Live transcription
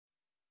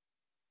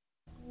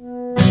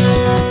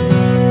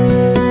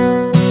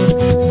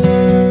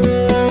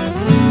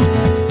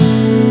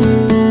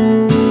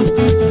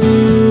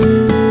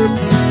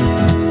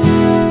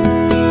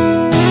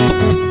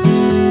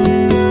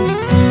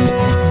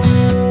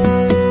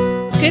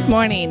Good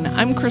morning.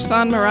 I'm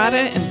Krisan Murata,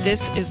 and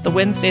this is the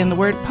Wednesday in the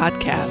Word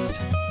podcast.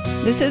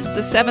 This is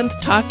the seventh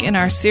talk in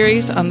our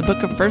series on the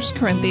book of 1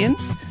 Corinthians.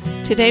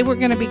 Today we're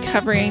going to be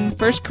covering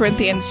 1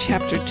 Corinthians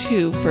chapter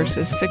 2,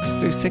 verses 6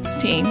 through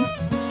 16.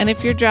 And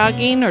if you're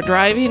jogging or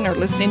driving or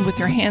listening with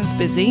your hands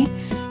busy,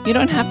 you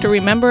don't have to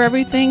remember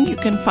everything. You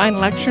can find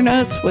lecture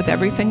notes with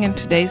everything in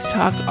today's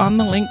talk on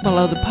the link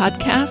below the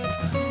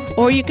podcast,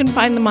 or you can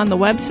find them on the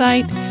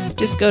website.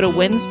 Just go to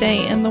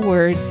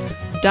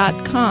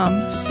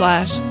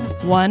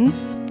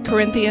wednesdayintheword.com/1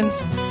 Corinthians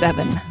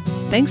 7.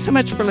 Thanks so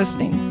much for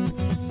listening.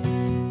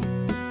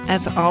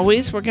 As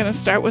always, we're going to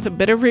start with a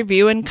bit of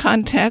review and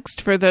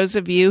context for those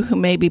of you who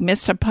maybe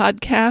missed a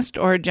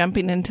podcast or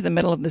jumping into the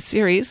middle of the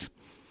series.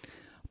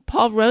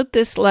 Paul wrote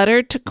this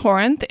letter to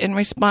Corinth in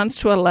response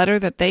to a letter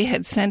that they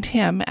had sent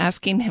him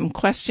asking him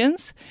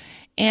questions,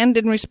 and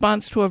in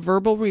response to a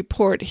verbal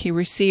report he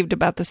received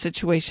about the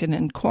situation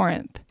in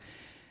Corinth.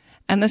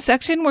 And the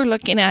section we're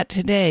looking at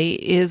today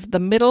is the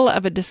middle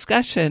of a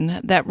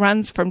discussion that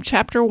runs from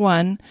chapter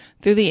 1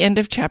 through the end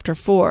of chapter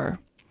 4.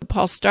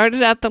 Paul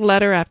started out the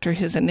letter after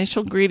his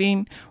initial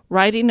greeting,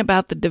 writing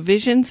about the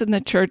divisions in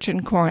the church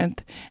in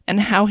Corinth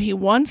and how he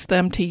wants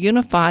them to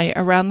unify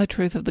around the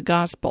truth of the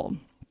gospel.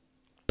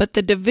 But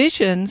the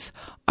divisions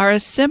are a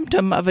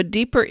symptom of a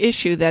deeper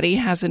issue that he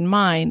has in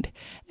mind,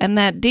 and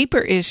that deeper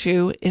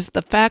issue is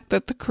the fact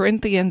that the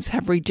Corinthians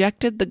have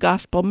rejected the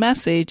gospel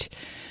message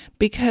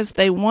because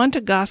they want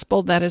a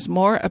gospel that is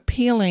more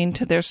appealing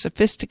to their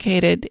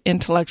sophisticated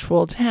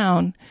intellectual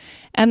town,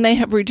 and they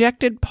have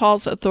rejected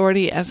Paul's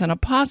authority as an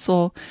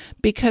apostle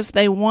because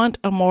they want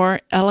a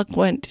more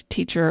eloquent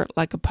teacher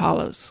like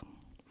Apollos.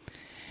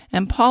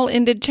 And Paul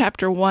ended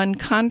chapter 1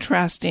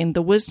 contrasting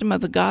the wisdom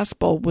of the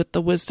gospel with the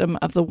wisdom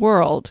of the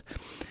world.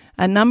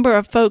 A number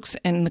of folks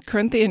in the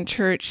Corinthian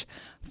church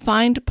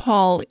find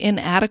Paul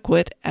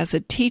inadequate as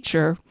a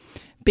teacher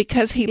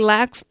because he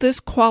lacks this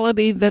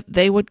quality that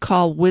they would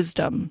call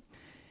wisdom.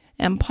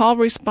 And Paul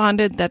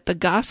responded that the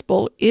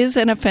gospel is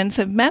an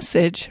offensive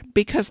message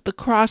because the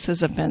cross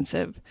is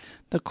offensive.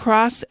 The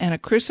cross and a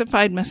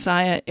crucified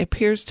Messiah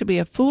appears to be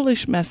a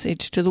foolish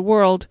message to the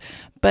world,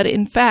 but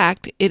in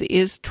fact it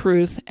is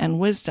truth and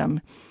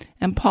wisdom.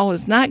 And Paul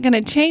is not going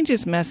to change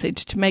his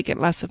message to make it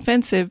less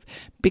offensive,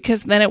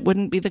 because then it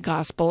wouldn't be the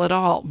gospel at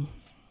all.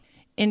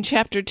 In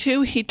chapter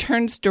 2, he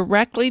turns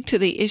directly to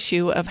the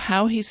issue of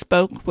how he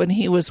spoke when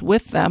he was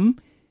with them.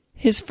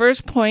 His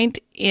first point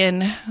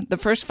in the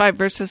first 5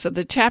 verses of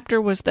the chapter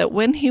was that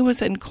when he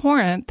was in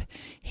Corinth,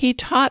 he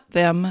taught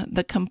them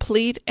the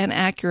complete and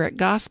accurate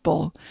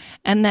gospel,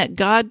 and that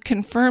God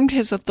confirmed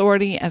his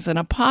authority as an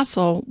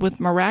apostle with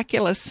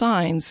miraculous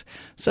signs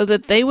so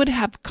that they would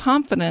have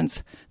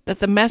confidence that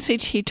the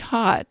message he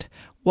taught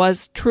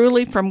was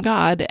truly from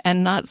God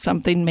and not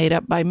something made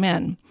up by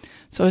men.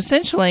 So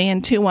essentially,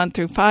 in 2:1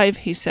 through 5,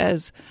 he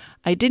says,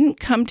 I didn't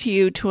come to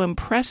you to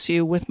impress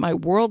you with my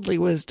worldly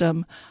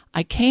wisdom.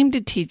 I came to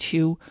teach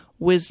you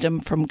wisdom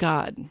from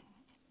God.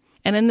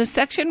 And in the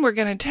section we're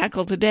going to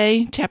tackle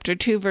today, chapter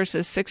 2,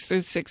 verses 6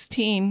 through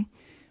 16,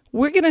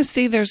 we're going to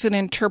see there's an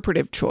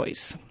interpretive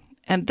choice.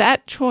 And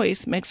that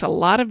choice makes a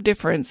lot of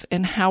difference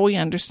in how we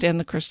understand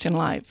the Christian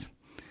life.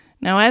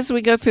 Now, as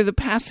we go through the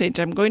passage,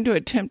 I'm going to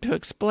attempt to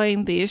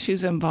explain the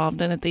issues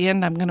involved, and at the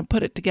end I'm going to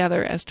put it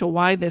together as to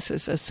why this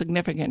is a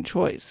significant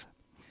choice.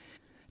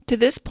 To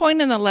this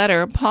point in the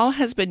letter, Paul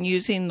has been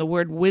using the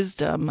word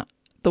wisdom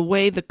the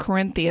way the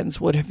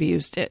Corinthians would have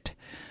used it.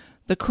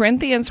 The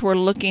Corinthians were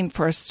looking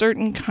for a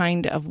certain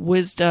kind of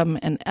wisdom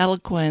and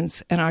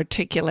eloquence and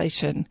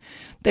articulation.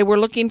 They were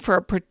looking for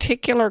a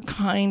particular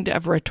kind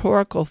of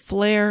rhetorical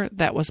flair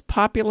that was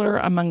popular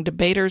among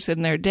debaters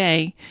in their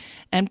day,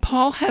 and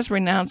Paul has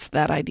renounced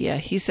that idea.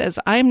 He says,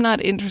 I'm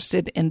not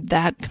interested in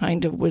that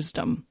kind of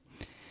wisdom.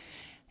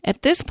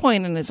 At this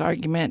point in his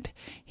argument,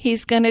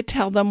 he's going to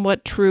tell them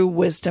what true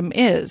wisdom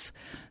is.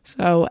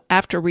 So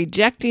after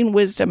rejecting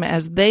wisdom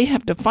as they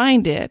have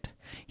defined it,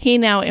 he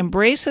now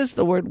embraces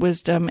the word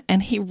wisdom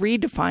and he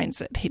redefines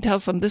it. He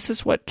tells them this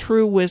is what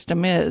true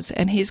wisdom is,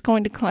 and he's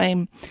going to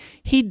claim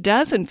he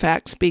does in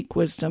fact speak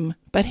wisdom,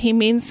 but he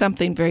means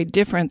something very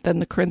different than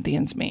the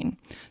Corinthians mean.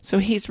 So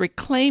he's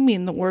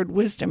reclaiming the word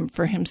wisdom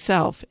for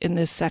himself in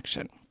this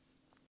section.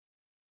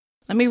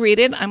 Let me read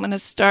it. I'm going to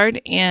start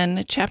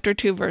in chapter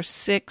 2, verse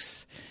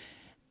 6,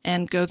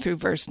 and go through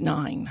verse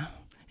 9.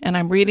 And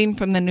I'm reading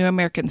from the New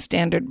American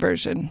Standard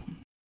Version.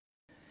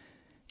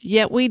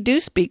 Yet we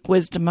do speak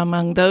wisdom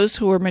among those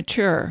who are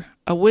mature,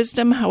 a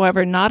wisdom,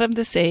 however, not of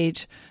this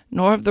age,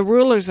 nor of the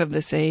rulers of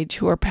this age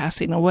who are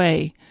passing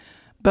away.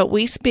 But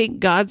we speak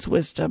God's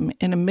wisdom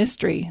in a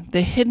mystery,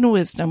 the hidden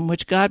wisdom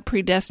which God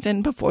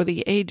predestined before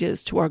the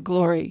ages to our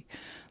glory,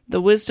 the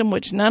wisdom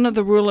which none of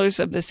the rulers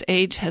of this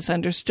age has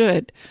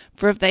understood,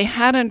 for if they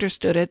had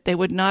understood it, they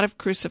would not have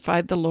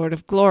crucified the Lord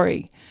of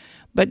glory.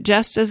 But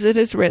just as it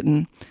is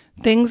written,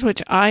 things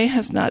which eye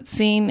has not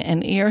seen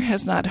and ear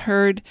has not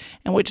heard,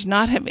 and which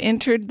not have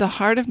entered the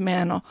heart of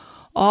man,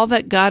 all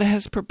that God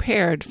has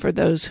prepared for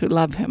those who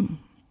love him.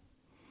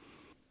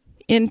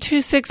 In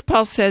 2:6,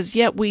 Paul says,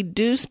 "Yet we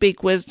do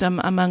speak wisdom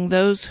among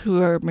those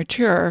who are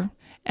mature,"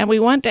 and we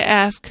want to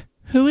ask,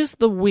 who is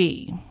the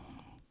we?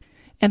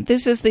 And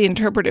this is the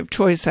interpretive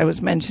choice I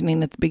was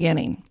mentioning at the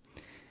beginning.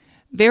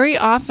 Very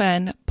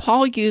often,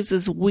 Paul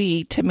uses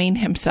we to mean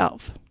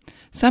himself.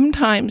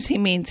 Sometimes he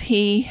means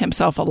he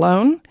himself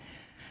alone.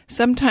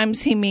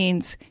 Sometimes he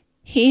means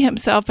he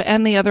himself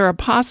and the other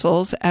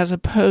apostles, as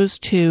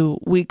opposed to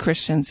we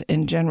Christians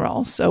in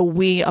general. So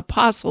we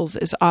apostles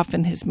is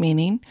often his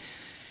meaning,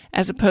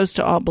 as opposed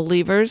to all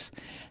believers.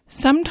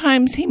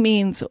 Sometimes he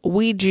means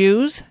we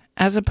Jews,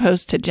 as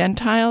opposed to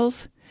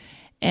Gentiles.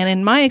 And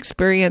in my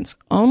experience,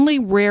 only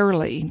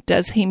rarely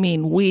does he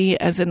mean we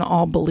as in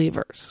all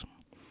believers.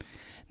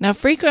 Now,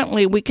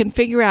 frequently we can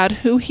figure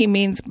out who he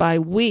means by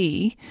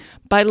we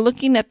by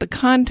looking at the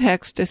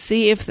context to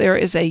see if there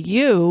is a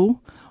you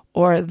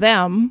or a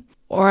them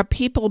or a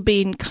people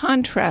being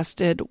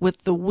contrasted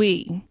with the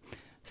we.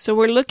 So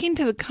we're looking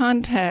to the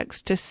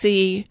context to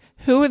see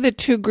who are the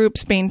two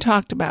groups being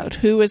talked about.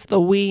 Who is the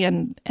we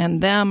and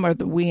them, or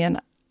the we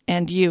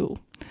and you?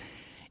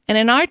 And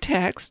in our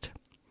text,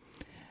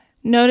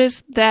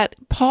 notice that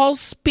Paul's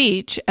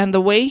speech and the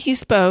way he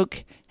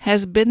spoke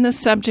has been the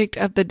subject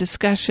of the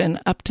discussion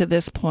up to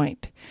this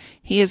point.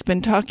 He has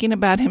been talking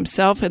about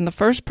himself in the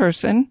first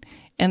person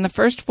in the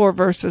first 4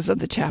 verses of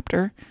the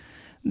chapter.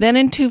 Then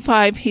in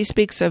 2:5, he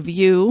speaks of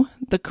you,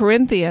 the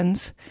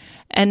Corinthians,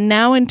 and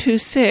now in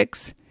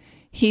 2:6,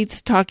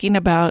 he's talking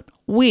about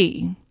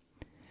we.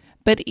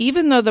 But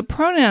even though the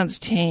pronouns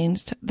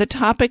changed, the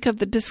topic of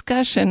the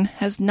discussion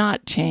has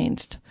not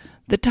changed.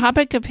 The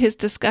topic of his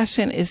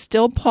discussion is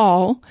still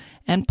Paul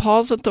and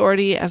Paul's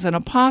authority as an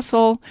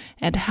apostle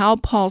and how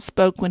Paul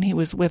spoke when he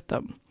was with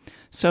them.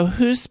 So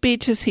whose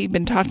speech has he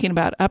been talking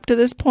about up to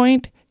this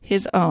point?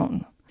 His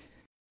own.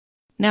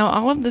 Now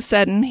all of a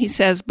sudden he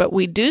says, but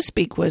we do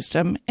speak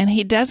wisdom, and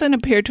he doesn't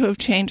appear to have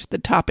changed the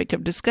topic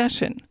of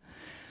discussion.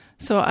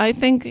 So I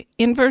think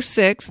in verse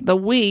 6, the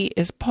we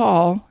is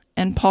Paul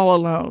and Paul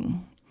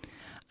alone.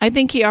 I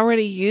think he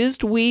already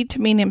used we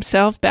to mean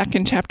himself back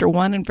in chapter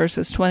 1 in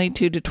verses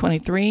 22 to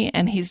 23,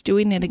 and he's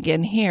doing it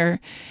again here.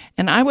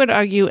 And I would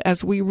argue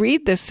as we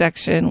read this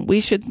section, we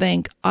should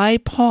think, I,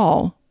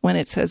 Paul, when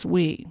it says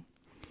we.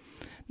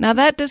 Now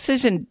that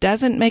decision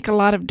doesn't make a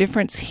lot of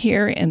difference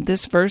here in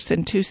this verse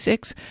in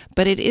 2:6,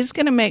 but it is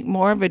going to make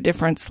more of a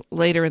difference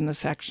later in the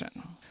section.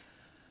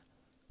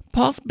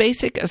 Paul's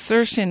basic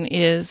assertion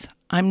is,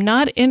 I'm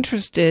not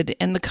interested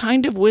in the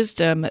kind of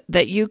wisdom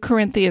that you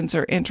Corinthians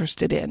are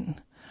interested in.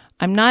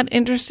 I'm not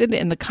interested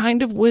in the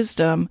kind of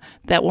wisdom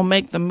that will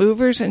make the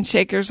movers and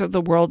shakers of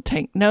the world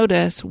take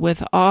notice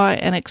with awe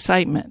and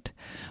excitement.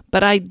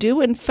 But I do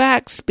in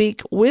fact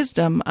speak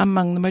wisdom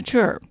among the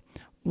mature.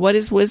 What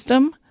is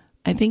wisdom?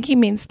 I think he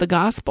means the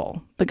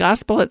gospel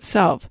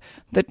itself,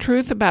 the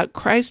truth about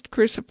Christ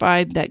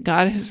crucified that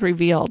God has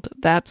revealed.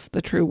 That's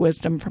the true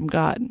wisdom from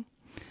God.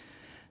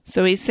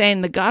 So he's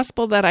saying the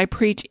gospel that I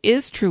preach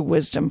is true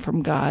wisdom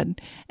from God,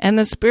 and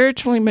the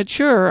spiritually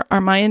mature are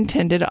my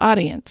intended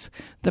audience.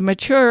 The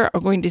mature are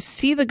going to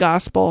see the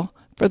gospel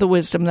for the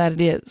wisdom that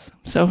it is.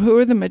 So who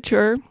are the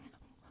mature?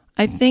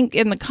 I think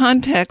in the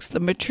context,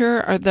 the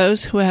mature are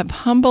those who have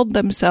humbled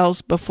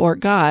themselves before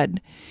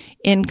God,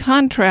 in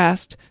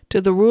contrast to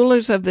the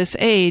rulers of this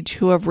age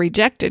who have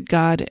rejected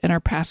God and are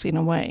passing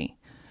away.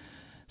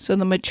 So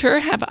the mature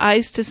have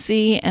eyes to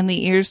see and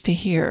the ears to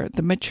hear.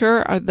 The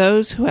mature are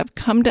those who have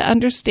come to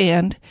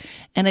understand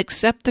and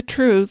accept the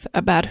truth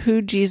about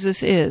who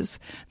Jesus is,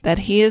 that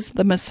he is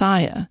the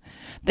Messiah.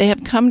 They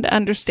have come to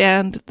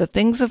understand the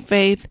things of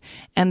faith,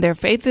 and their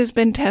faith has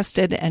been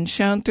tested and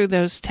shown through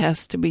those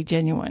tests to be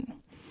genuine.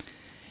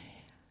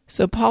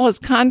 So Paul is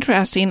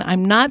contrasting,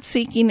 I'm not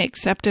seeking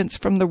acceptance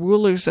from the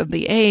rulers of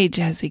the age,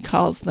 as he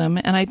calls them,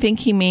 and I think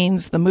he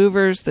means the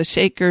movers, the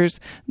shakers,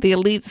 the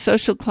elite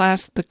social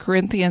class the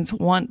Corinthians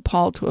want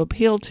Paul to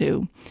appeal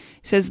to.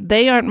 He says,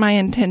 they aren't my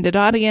intended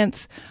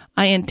audience.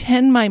 I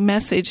intend my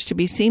message to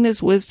be seen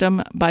as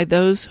wisdom by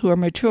those who are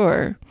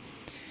mature.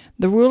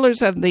 The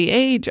rulers of the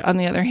age, on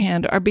the other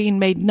hand, are being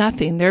made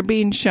nothing. They're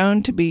being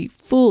shown to be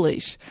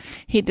foolish.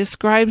 He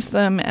describes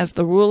them as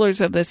the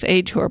rulers of this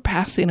age who are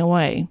passing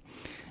away.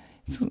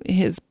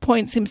 His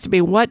point seems to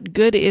be, what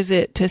good is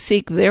it to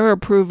seek their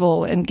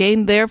approval and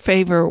gain their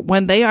favor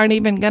when they aren't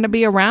even going to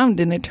be around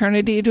in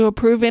eternity to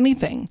approve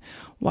anything?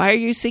 Why are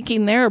you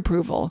seeking their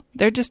approval?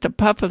 They're just a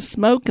puff of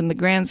smoke in the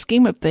grand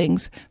scheme of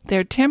things.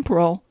 They're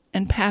temporal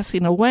and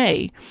passing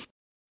away.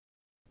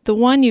 The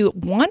one you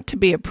want to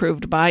be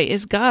approved by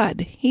is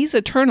God. He's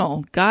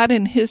eternal. God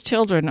and his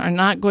children are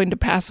not going to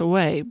pass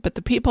away, but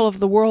the people of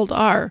the world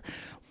are.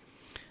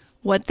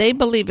 What they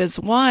believe is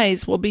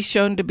wise will be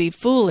shown to be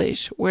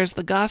foolish, whereas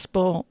the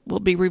gospel will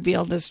be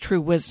revealed as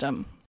true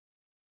wisdom.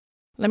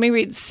 Let me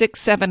read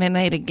 6, 7, and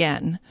 8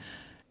 again.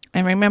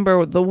 And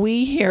remember, the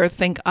we here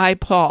think I,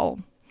 Paul.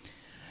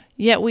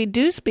 Yet we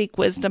do speak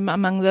wisdom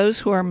among those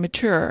who are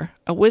mature,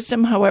 a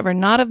wisdom, however,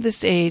 not of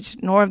this age,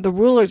 nor of the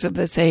rulers of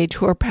this age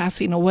who are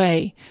passing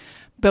away,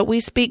 But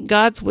we speak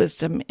God's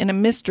wisdom in a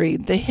mystery,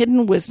 the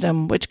hidden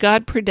wisdom which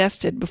God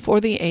predestined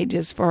before the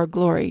ages for our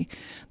glory,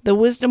 the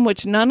wisdom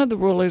which none of the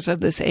rulers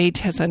of this age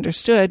has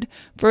understood,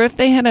 for if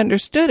they had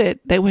understood it,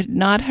 they would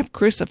not have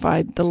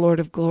crucified the Lord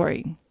of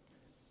glory.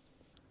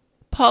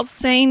 Paul's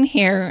saying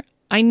here,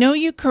 I know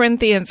you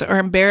Corinthians are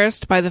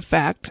embarrassed by the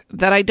fact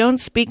that I don't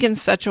speak in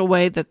such a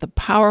way that the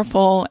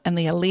powerful and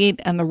the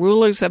elite and the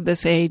rulers of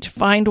this age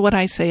find what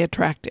I say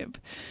attractive.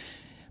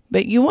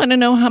 But you want to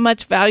know how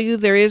much value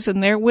there is in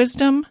their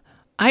wisdom?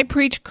 I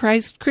preach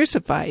Christ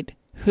crucified.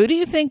 Who do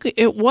you think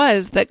it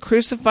was that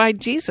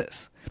crucified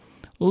Jesus?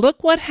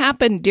 Look what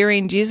happened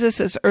during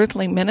Jesus'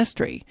 earthly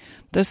ministry.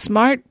 The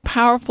smart,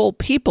 powerful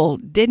people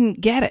didn't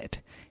get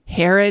it.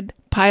 Herod,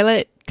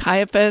 Pilate,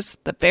 Caiaphas,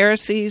 the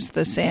Pharisees,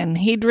 the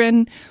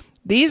Sanhedrin.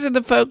 These are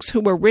the folks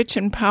who were rich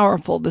and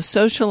powerful, the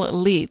social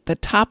elite, the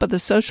top of the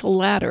social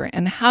ladder.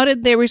 And how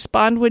did they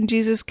respond when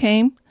Jesus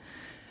came?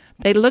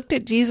 They looked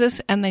at Jesus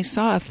and they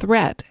saw a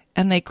threat,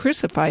 and they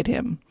crucified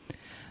him.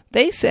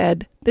 They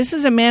said, this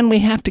is a man we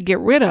have to get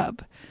rid of.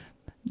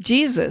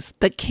 Jesus,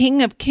 the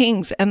King of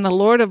Kings and the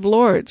Lord of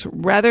Lords,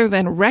 rather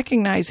than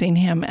recognizing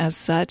him as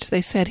such,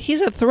 they said,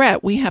 he's a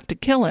threat, we have to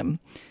kill him.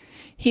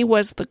 He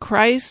was the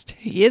Christ,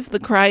 he is the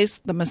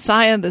Christ, the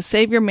Messiah, the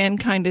Savior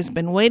mankind has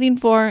been waiting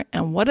for,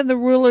 and what did the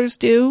rulers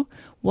do?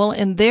 Well,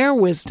 in their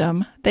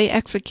wisdom, they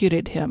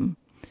executed him.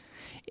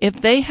 If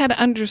they had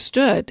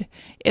understood,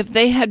 if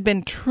they had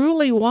been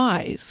truly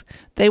wise,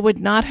 they would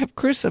not have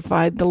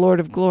crucified the Lord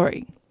of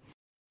glory.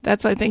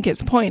 That's, I think,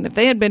 his point. If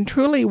they had been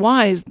truly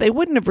wise, they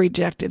wouldn't have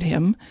rejected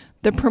him.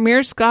 The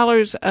premier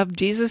scholars of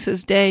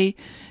Jesus' day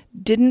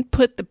didn't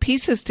put the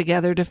pieces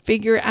together to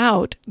figure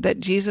out that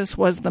Jesus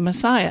was the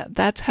Messiah.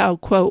 That's how,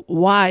 quote,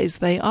 wise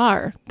they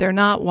are. They're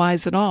not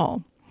wise at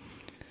all.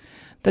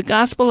 The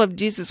gospel of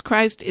Jesus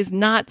Christ is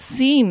not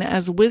seen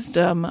as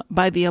wisdom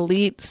by the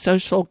elite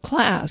social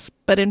class,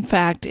 but in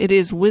fact it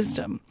is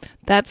wisdom.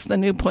 That's the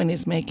new point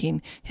he's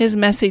making. His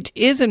message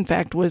is in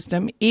fact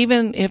wisdom,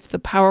 even if the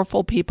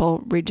powerful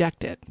people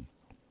reject it.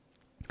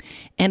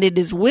 And it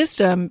is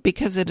wisdom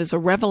because it is a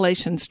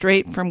revelation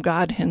straight from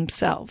God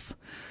himself.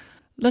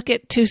 Look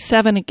at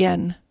 2:7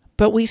 again.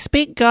 But we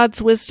speak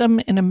God's wisdom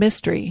in a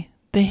mystery,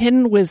 the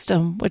hidden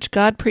wisdom which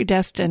God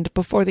predestined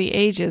before the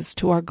ages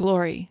to our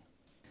glory.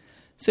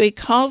 So he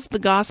calls the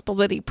gospel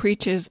that he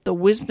preaches the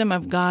wisdom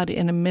of God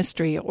in a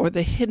mystery, or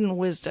the hidden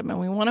wisdom, and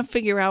we want to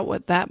figure out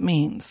what that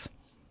means.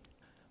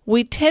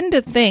 We tend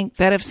to think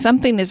that if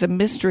something is a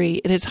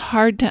mystery, it is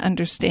hard to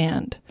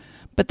understand,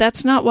 but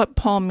that's not what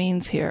Paul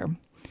means here.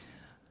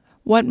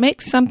 What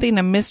makes something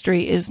a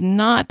mystery is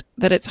not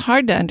that it's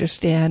hard to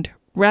understand,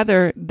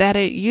 rather that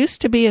it used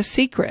to be a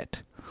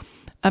secret.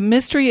 A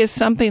mystery is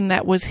something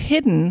that was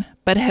hidden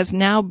but has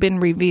now been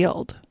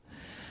revealed.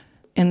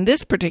 In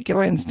this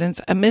particular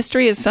instance, a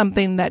mystery is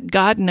something that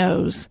God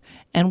knows,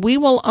 and we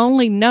will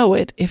only know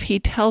it if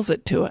he tells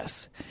it to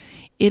us.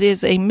 It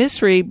is a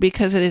mystery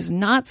because it is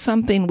not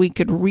something we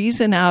could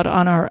reason out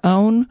on our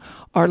own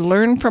or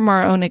learn from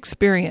our own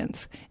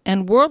experience.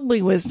 And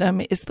worldly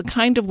wisdom is the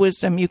kind of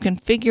wisdom you can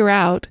figure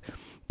out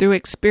through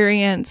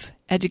experience,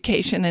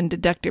 education, and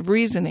deductive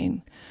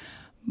reasoning.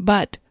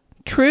 But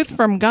truth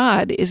from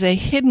God is a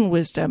hidden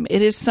wisdom.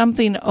 It is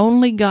something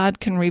only God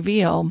can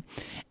reveal,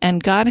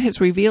 and God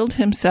has revealed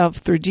himself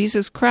through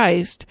Jesus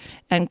Christ,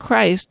 and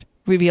Christ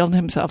revealed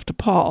himself to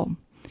Paul.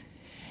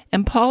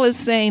 And Paul is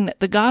saying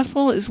the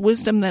gospel is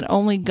wisdom that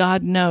only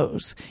God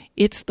knows.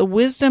 It's the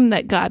wisdom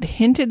that God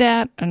hinted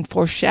at and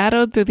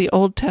foreshadowed through the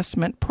Old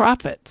Testament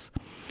prophets.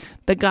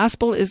 The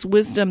gospel is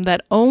wisdom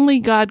that only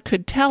God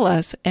could tell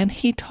us, and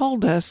he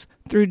told us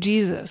through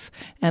Jesus.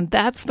 And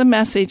that's the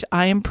message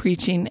I am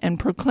preaching and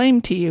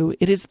proclaim to you.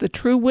 It is the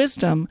true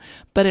wisdom,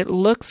 but it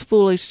looks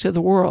foolish to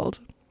the world.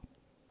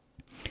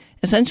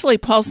 Essentially,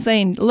 Paul's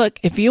saying, look,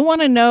 if you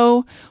want to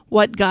know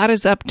what God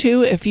is up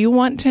to, if you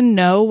want to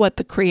know what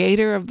the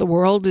creator of the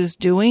world is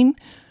doing,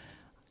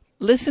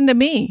 listen to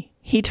me.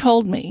 He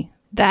told me.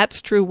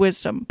 That's true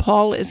wisdom.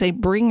 Paul is a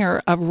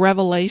bringer of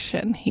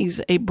revelation.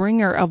 He's a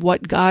bringer of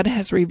what God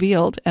has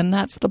revealed, and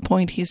that's the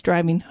point he's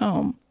driving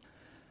home.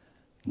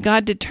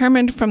 God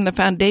determined from the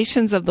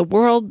foundations of the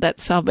world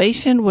that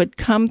salvation would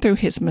come through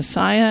his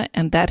Messiah,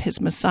 and that his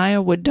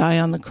Messiah would die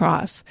on the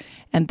cross.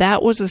 And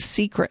that was a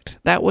secret.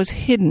 That was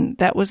hidden.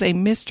 That was a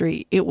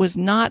mystery. It was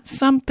not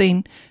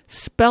something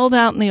spelled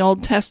out in the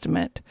Old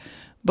Testament.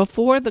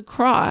 Before the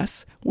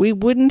cross, we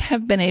wouldn't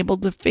have been able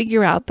to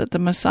figure out that the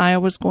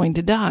Messiah was going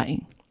to die.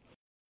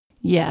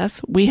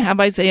 Yes, we have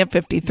Isaiah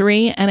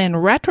 53, and in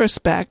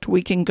retrospect,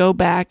 we can go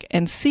back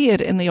and see it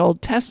in the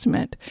Old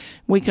Testament.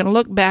 We can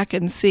look back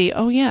and see,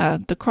 oh yeah,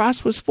 the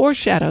cross was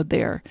foreshadowed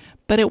there,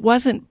 but it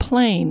wasn't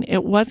plain.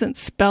 It wasn't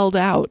spelled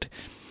out.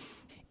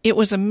 It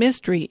was a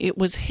mystery. It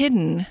was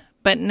hidden,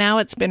 but now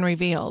it's been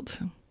revealed.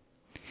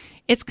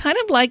 It's kind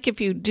of like if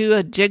you do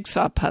a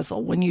jigsaw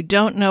puzzle when you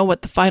don't know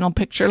what the final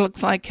picture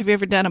looks like. Have you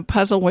ever done a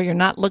puzzle where you're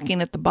not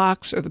looking at the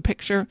box or the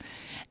picture,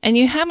 and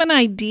you have an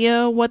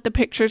idea what the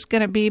picture's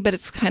going to be, but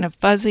it's kind of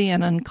fuzzy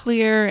and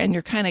unclear, and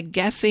you're kind of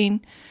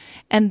guessing?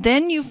 And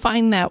then you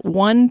find that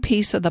one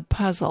piece of the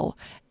puzzle,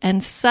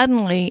 and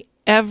suddenly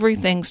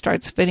everything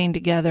starts fitting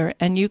together,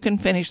 and you can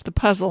finish the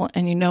puzzle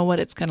and you know what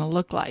it's going to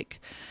look like.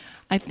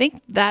 I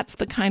think that's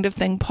the kind of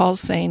thing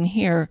Paul's saying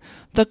here.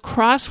 The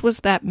cross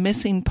was that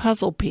missing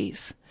puzzle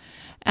piece.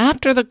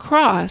 After the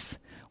cross,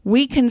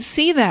 we can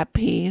see that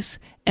piece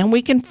and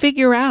we can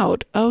figure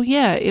out, oh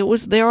yeah, it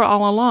was there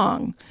all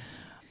along.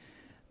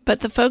 But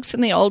the folks in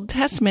the Old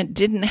Testament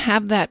didn't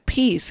have that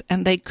piece,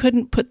 and they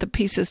couldn't put the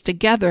pieces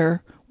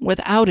together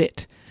without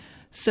it.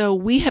 So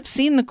we have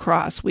seen the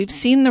cross, we've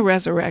seen the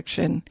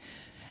resurrection,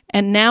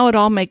 and now it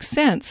all makes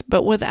sense.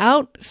 But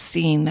without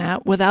seeing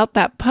that, without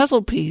that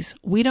puzzle piece,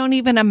 we don't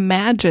even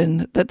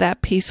imagine that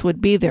that piece would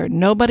be there.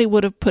 Nobody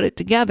would have put it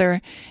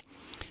together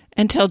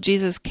until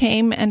Jesus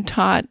came and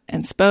taught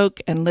and spoke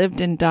and lived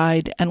and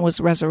died and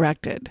was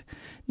resurrected.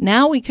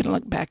 Now we can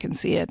look back and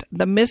see it.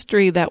 The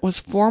mystery that was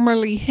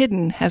formerly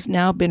hidden has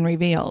now been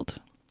revealed.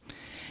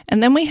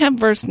 And then we have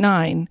verse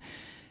 9.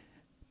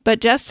 But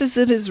just as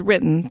it is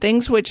written,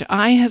 things which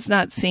eye has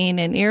not seen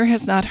and ear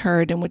has not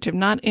heard, and which have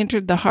not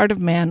entered the heart of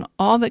man,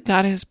 all that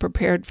God has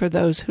prepared for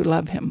those who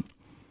love him.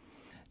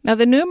 Now,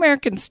 the New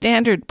American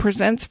Standard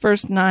presents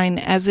verse 9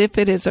 as if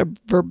it is a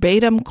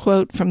verbatim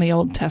quote from the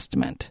Old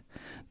Testament.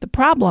 The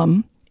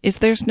problem is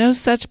there's no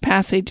such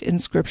passage in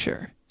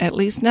Scripture, at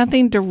least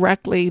nothing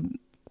directly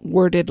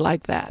worded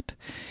like that.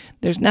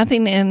 There's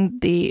nothing in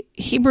the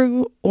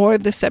Hebrew or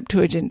the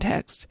Septuagint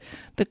text.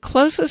 The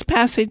closest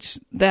passage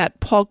that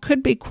Paul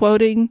could be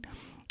quoting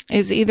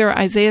is either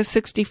Isaiah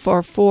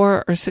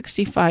 64:4 or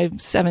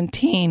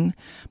 65:17,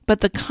 but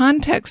the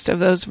context of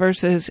those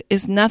verses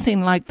is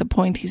nothing like the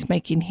point he's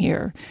making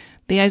here.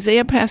 The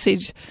Isaiah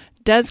passage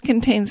does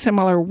contain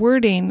similar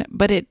wording,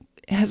 but it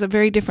has a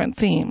very different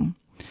theme.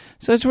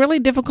 So it's really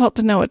difficult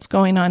to know what's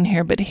going on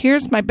here, but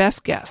here's my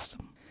best guess.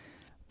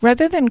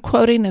 Rather than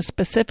quoting a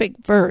specific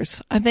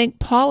verse, I think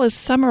Paul is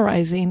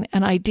summarizing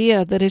an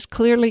idea that is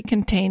clearly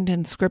contained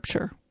in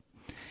Scripture.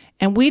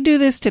 And we do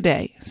this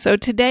today. So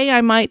today I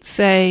might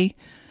say,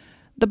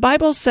 the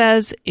Bible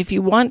says if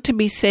you want to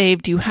be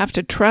saved, you have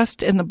to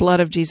trust in the blood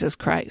of Jesus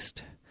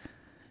Christ.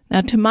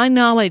 Now, to my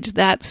knowledge,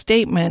 that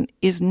statement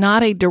is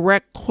not a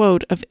direct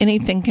quote of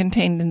anything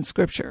contained in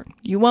Scripture.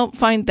 You won't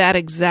find that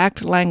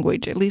exact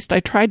language. At least I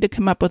tried to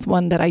come up with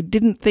one that I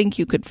didn't think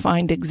you could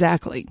find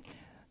exactly.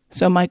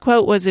 So my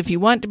quote was, if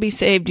you want to be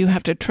saved, you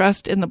have to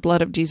trust in the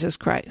blood of Jesus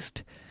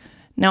Christ.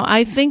 Now,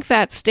 I think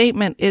that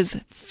statement is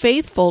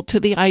faithful to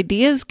the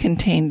ideas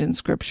contained in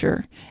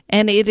Scripture,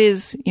 and it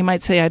is, you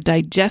might say, a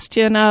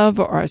digestion of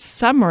or a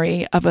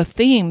summary of a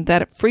theme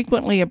that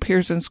frequently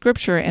appears in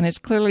Scripture and is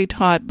clearly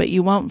taught, but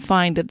you won't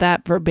find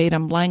that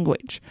verbatim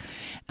language.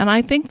 And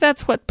I think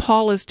that's what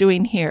Paul is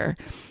doing here.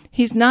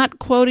 He's not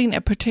quoting a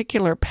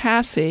particular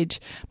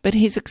passage, but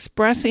he's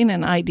expressing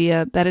an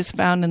idea that is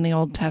found in the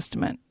Old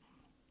Testament.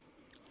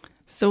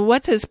 So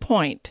what's his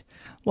point?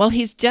 Well,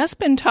 he's just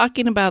been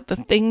talking about the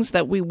things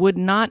that we would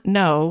not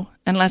know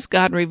unless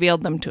God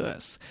revealed them to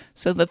us.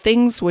 So the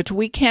things which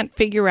we can't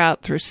figure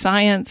out through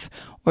science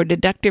or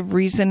deductive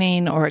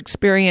reasoning or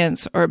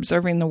experience or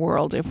observing the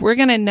world. If we're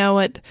going to know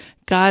it,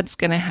 God's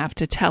going to have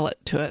to tell it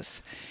to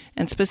us.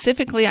 And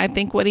specifically, I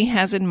think what he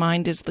has in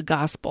mind is the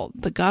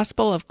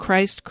gospel of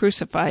Christ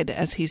crucified,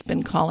 as he's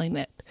been calling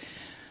it.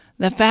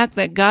 The fact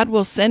that God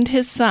will send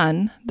his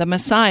Son, the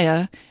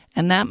Messiah,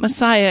 and that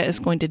Messiah is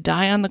going to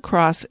die on the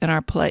cross in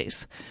our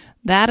place.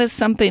 That is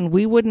something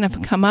we wouldn't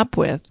have come up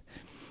with,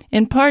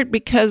 in part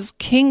because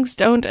kings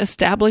don't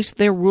establish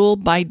their rule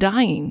by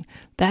dying.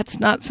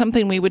 That's not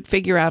something we would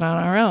figure out on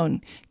our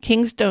own.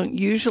 Kings don't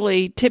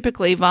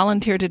typically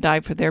volunteer to die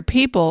for their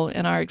people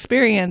in our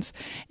experience,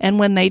 and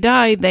when they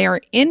die, they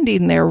are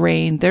ending their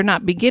reign. They're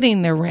not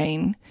beginning their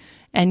reign,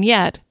 and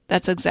yet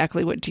that's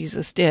exactly what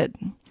Jesus did.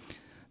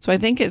 So I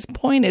think his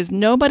point is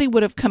nobody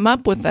would have come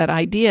up with that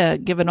idea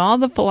given all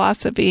the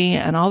philosophy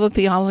and all the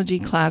theology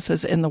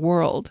classes in the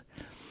world.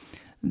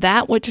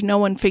 That which no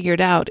one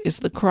figured out is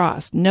the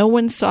cross. No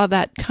one saw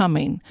that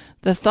coming.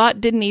 The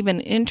thought didn't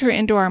even enter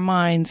into our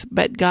minds,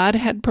 but God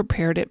had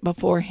prepared it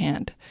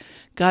beforehand.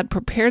 God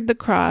prepared the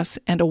cross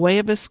and a way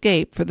of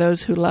escape for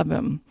those who love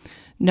him.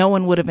 No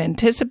one would have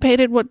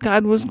anticipated what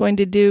God was going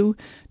to do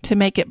to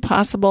make it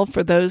possible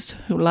for those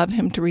who love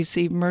him to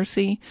receive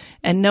mercy,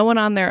 and no one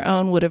on their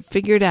own would have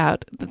figured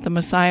out that the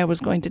Messiah was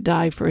going to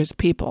die for his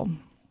people.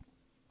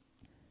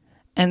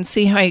 And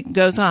see how he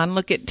goes on.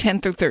 Look at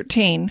 10 through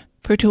 13.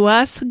 For to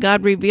us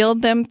God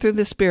revealed them through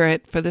the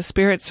Spirit, for the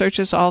Spirit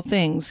searches all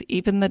things,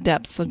 even the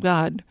depths of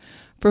God.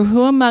 For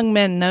who among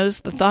men knows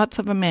the thoughts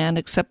of a man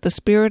except the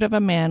spirit of a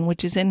man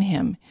which is in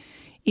him?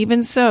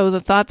 Even so,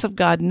 the thoughts of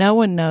God no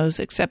one knows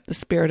except the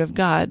Spirit of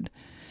God.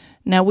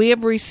 Now we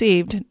have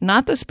received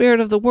not the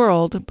spirit of the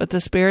world, but the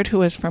Spirit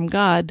who is from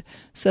God,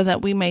 so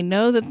that we may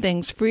know the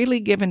things freely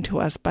given to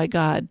us by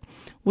God,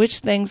 which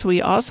things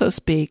we also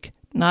speak,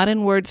 not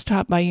in words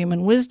taught by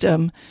human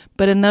wisdom,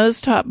 but in those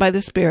taught by the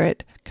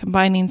Spirit,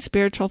 combining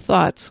spiritual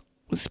thoughts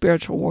with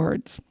spiritual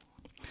words.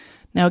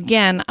 Now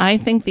again, I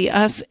think the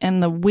us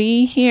and the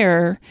we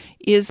here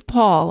is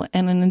Paul,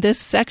 and in this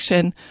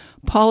section,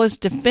 Paul is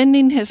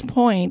defending his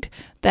point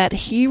that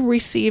he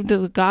received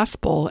the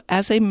gospel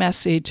as a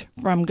message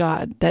from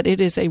God, that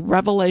it is a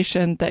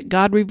revelation that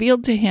God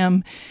revealed to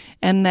him,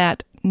 and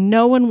that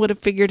no one would have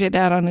figured it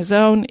out on his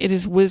own. It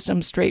is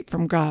wisdom straight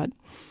from God.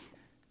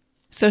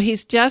 So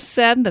he's just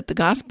said that the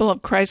gospel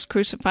of Christ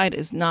crucified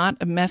is not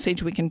a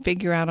message we can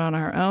figure out on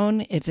our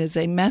own. It is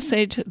a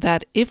message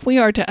that if we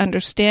are to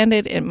understand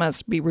it, it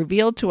must be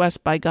revealed to us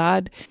by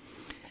God,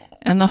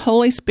 and the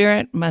Holy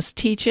Spirit must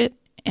teach it,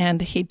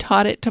 and he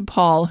taught it to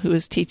Paul, who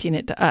is teaching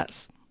it to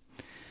us.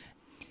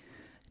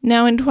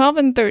 Now in 12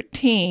 and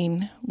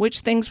 13, which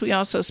things we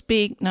also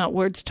speak, not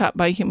words taught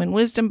by human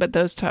wisdom, but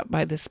those taught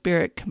by the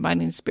Spirit,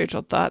 combining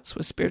spiritual thoughts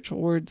with spiritual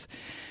words.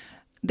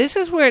 This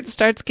is where it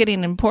starts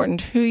getting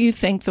important who you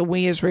think the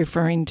we is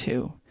referring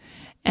to.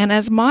 And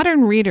as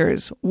modern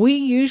readers, we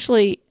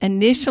usually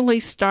initially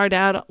start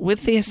out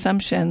with the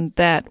assumption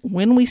that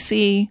when we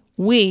see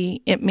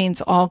we, it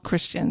means all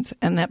Christians,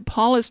 and that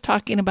Paul is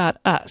talking about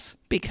us,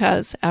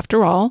 because,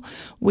 after all,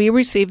 we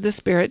receive the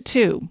Spirit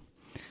too.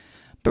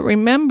 But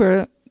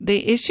remember,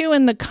 the issue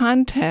in the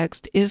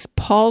context is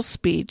Paul's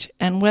speech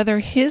and whether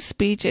his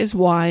speech is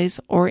wise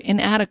or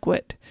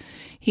inadequate.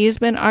 He has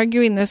been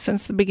arguing this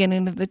since the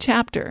beginning of the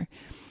chapter.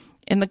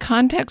 In the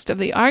context of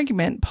the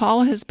argument,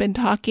 Paul has been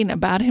talking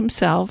about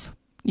himself.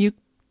 You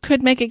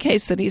could make a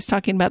case that he's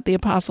talking about the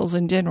apostles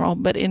in general,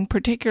 but in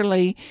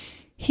particularly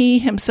he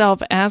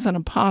himself as an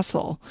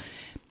apostle.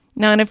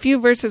 Now, in a few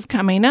verses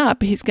coming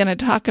up, he's going to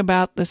talk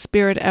about the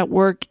Spirit at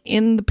work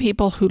in the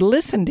people who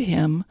listen to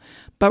him,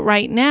 but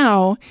right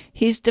now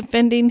he's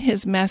defending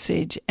his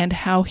message and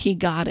how he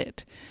got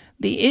it.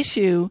 The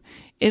issue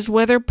is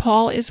whether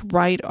Paul is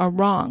right or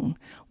wrong,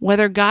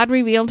 whether God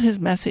revealed his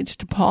message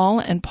to Paul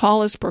and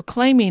Paul is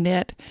proclaiming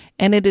it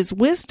and it is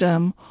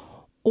wisdom,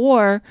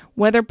 or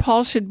whether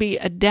Paul should be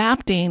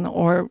adapting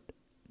or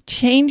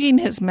changing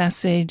his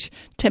message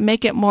to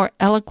make it more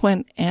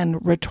eloquent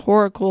and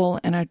rhetorical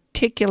and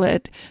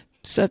articulate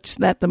such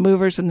that the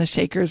movers and the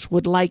shakers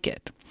would like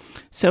it.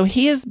 So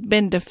he has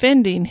been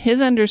defending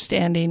his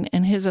understanding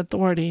and his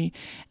authority,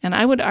 and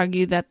I would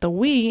argue that the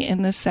we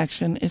in this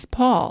section is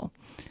Paul.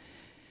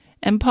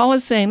 And Paul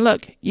is saying,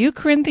 look, you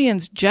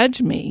Corinthians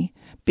judge me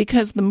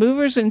because the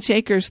movers and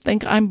shakers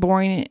think I'm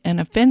boring and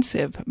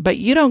offensive, but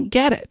you don't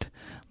get it.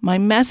 My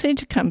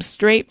message comes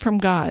straight from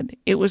God.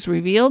 It was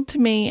revealed to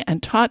me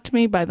and taught to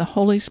me by the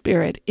Holy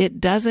Spirit. It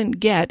doesn't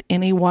get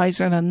any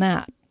wiser than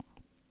that.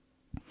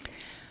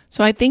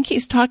 So I think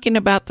he's talking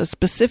about the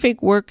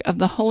specific work of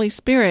the Holy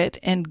Spirit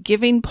and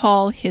giving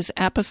Paul his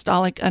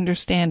apostolic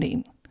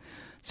understanding.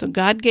 So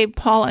God gave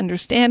Paul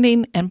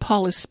understanding, and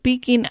Paul is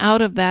speaking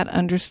out of that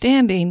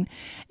understanding,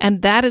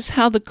 and that is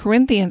how the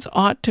Corinthians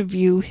ought to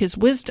view his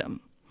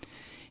wisdom.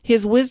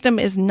 His wisdom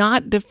is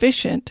not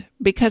deficient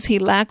because he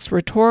lacks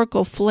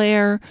rhetorical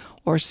flair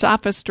or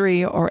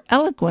sophistry or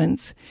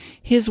eloquence.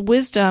 His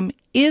wisdom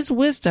is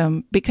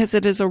wisdom because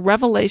it is a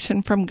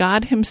revelation from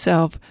God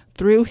himself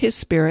through his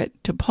Spirit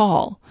to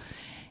Paul.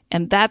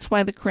 And that's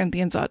why the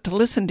Corinthians ought to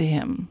listen to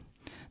him.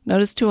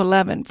 Notice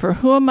 2:11, for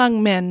who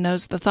among men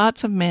knows the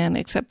thoughts of man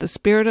except the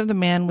spirit of the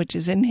man which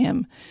is in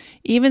him?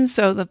 Even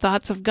so, the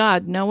thoughts of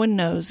God no one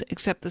knows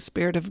except the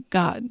Spirit of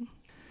God.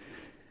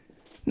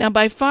 Now,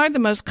 by far the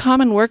most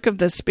common work of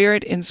the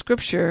Spirit in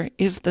Scripture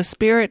is the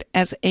Spirit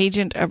as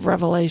agent of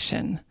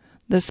revelation,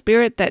 the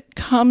Spirit that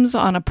comes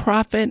on a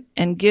prophet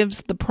and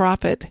gives the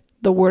prophet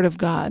the Word of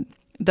God.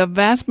 The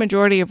vast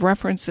majority of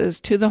references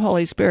to the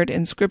Holy Spirit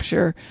in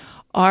Scripture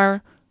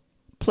are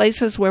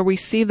places where we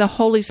see the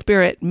Holy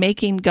Spirit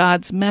making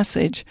God's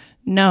message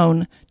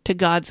known to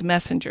God's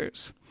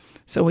messengers.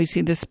 So we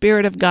see the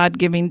Spirit of God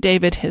giving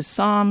David his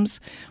Psalms.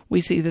 We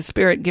see the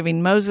Spirit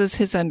giving Moses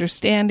his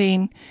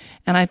understanding.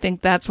 And I think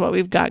that's what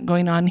we've got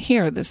going on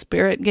here. The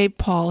Spirit gave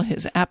Paul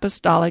his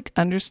apostolic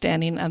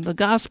understanding of the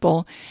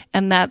gospel,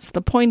 and that's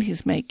the point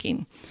he's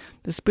making.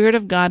 The Spirit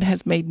of God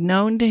has made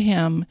known to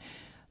him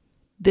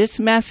this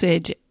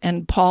message,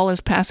 and Paul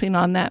is passing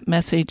on that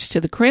message to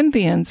the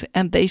Corinthians,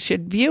 and they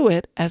should view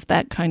it as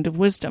that kind of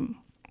wisdom.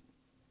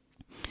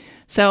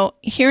 So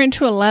here in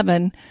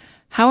 2:11,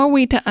 how are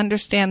we to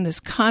understand this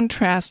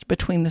contrast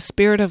between the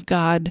Spirit of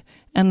God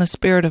and the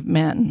spirit of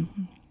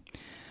men?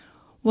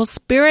 Well,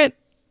 spirit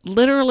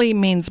literally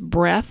means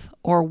breath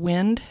or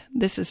wind.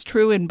 This is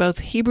true in both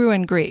Hebrew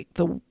and Greek.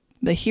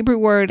 The Hebrew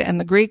word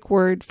and the Greek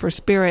word for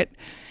spirit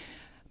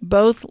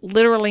both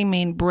literally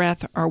mean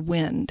breath or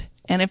wind.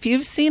 And if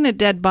you've seen a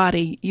dead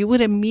body, you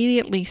would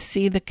immediately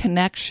see the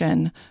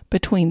connection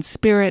between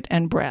spirit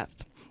and breath.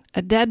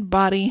 A dead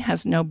body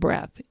has no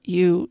breath.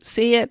 You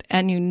see it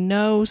and you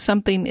know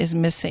something is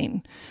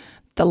missing.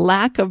 The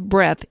lack of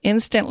breath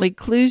instantly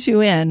clues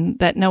you in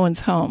that no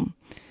one's home.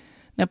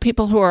 Now,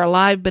 people who are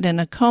alive but in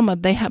a coma,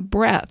 they have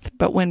breath,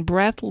 but when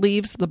breath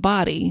leaves the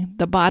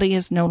body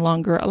is no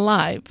longer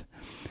alive.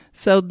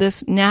 So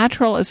this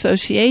natural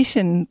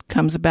association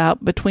comes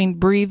about between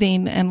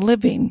breathing and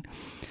living.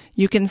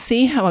 You can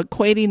see how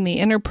equating the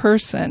inner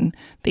person,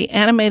 the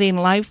animating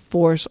life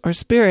force or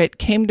spirit,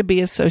 came to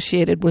be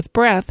associated with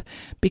breath,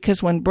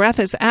 because when breath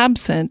is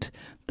absent,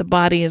 the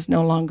body is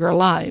no longer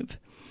alive.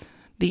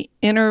 The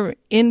inner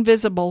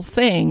invisible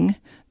thing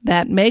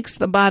that makes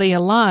the body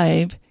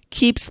alive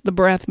keeps the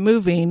breath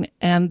moving,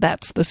 and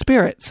that's the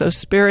spirit. So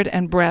spirit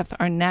and breath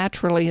are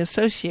naturally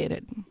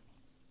associated.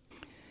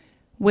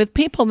 With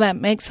people, that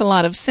makes a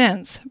lot of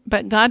sense,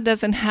 but God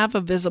doesn't have a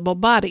visible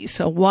body,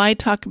 so why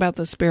talk about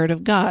the Spirit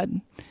of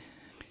God?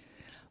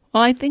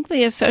 Well, I think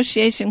the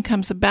association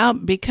comes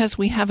about because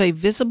we have a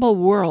visible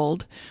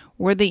world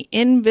where the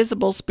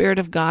invisible Spirit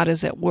of God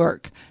is at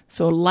work.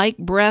 So like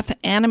breath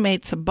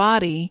animates a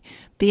body,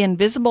 the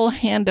invisible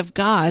hand of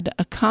God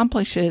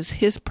accomplishes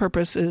His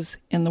purposes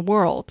in the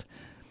world.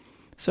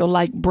 So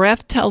like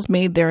breath tells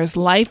me there is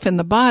life in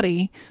the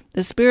body,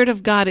 the Spirit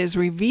of God is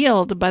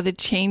revealed by the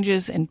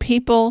changes in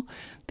people,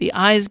 the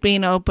eyes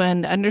being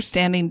opened,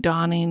 understanding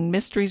dawning,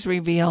 mysteries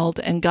revealed,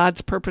 and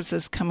God's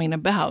purposes coming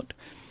about.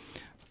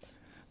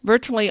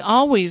 Virtually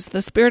always,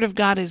 the Spirit of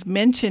God is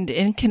mentioned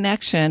in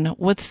connection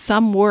with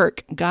some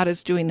work God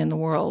is doing in the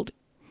world.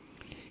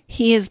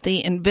 He is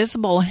the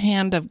invisible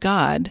hand of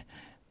God,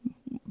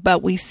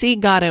 but we see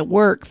God at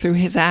work through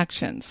His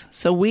actions.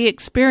 So we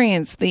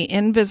experience the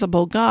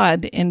invisible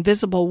God in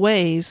visible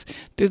ways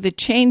through the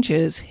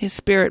changes His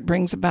Spirit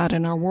brings about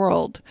in our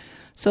world.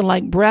 So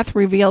like breath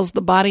reveals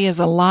the body is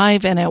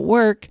alive and at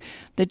work,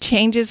 the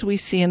changes we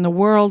see in the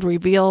world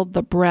reveal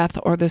the breath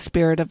or the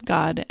Spirit of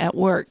God at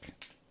work.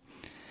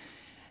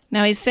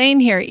 Now he's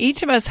saying here,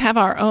 each of us have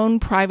our own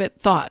private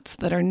thoughts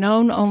that are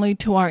known only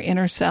to our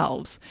inner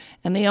selves.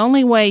 And the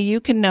only way you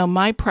can know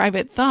my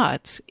private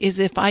thoughts is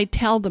if I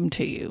tell them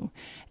to you.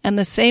 And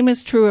the same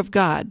is true of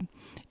God.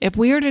 If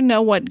we are to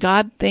know what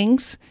God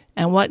thinks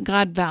and what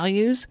God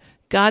values,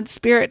 God's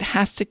Spirit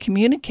has to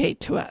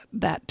communicate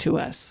that to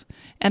us.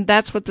 And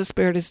that's what the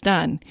Spirit has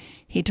done.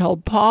 He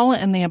told Paul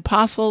and the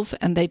apostles,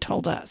 and they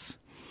told us.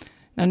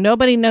 Now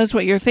nobody knows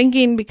what you're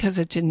thinking because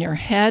it's in your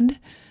head.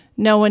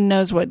 No one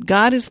knows what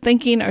God is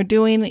thinking or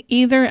doing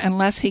either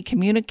unless He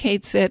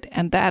communicates it,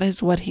 and that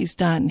is what He's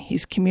done.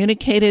 He's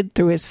communicated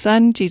through His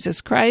Son,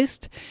 Jesus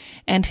Christ,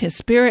 and His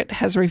Spirit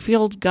has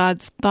revealed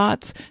God's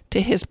thoughts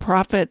to His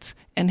prophets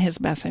and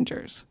His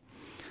messengers.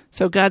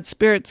 So God's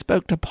Spirit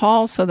spoke to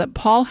Paul so that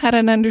Paul had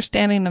an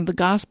understanding of the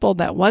gospel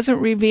that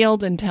wasn't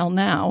revealed until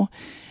now,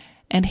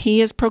 and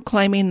he is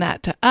proclaiming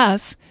that to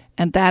us,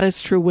 and that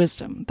is true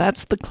wisdom.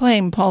 That's the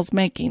claim Paul's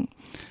making.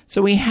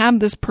 So we have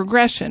this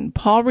progression.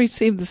 Paul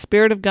received the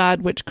Spirit of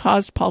God, which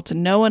caused Paul to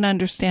know and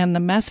understand the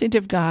message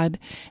of God,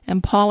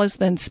 and Paul is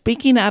then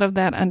speaking out of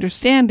that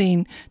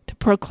understanding to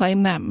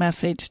proclaim that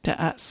message to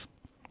us.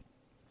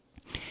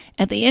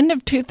 At the end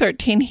of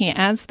 2:13, he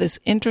adds this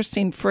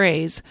interesting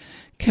phrase,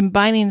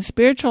 combining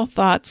spiritual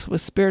thoughts with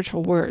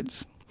spiritual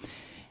words.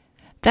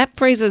 That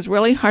phrase is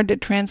really hard to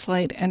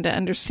translate and to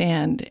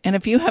understand, and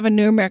if you have a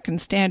New American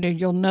Standard,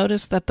 you'll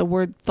notice that the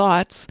word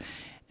thoughts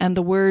and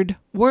the word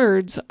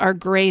words are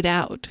grayed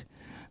out.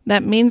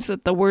 That means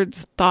that the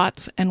words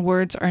thoughts and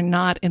words are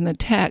not in the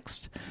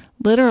text.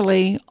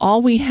 Literally, all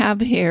we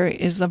have here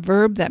is a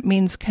verb that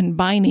means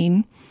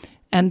combining,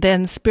 and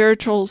then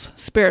spirituals.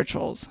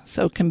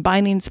 So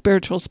combining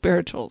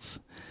spirituals.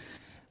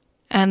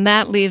 And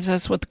that leaves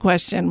us with the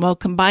question, well,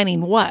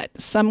 combining what?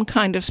 Some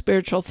kind of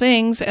spiritual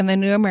things, and the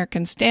New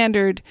American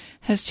Standard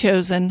has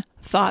chosen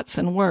thoughts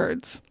and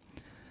words.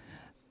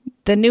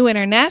 The New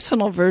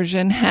International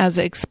Version has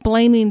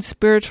explaining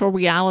spiritual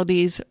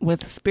realities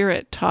with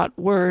Spirit-taught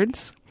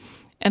words,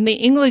 and the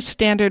English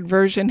Standard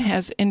Version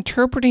has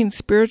interpreting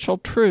spiritual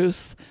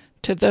truths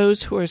to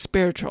those who are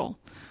spiritual.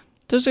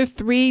 Those are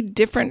 3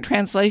 different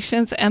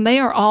translations, and they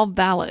are all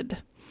valid.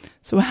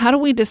 So how do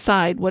we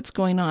decide what's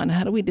going on?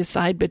 How do we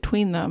decide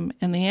between them?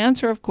 And the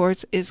answer, of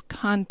course, is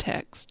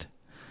context.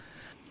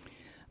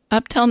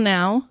 Up till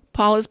now,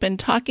 Paul has been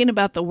talking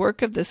about the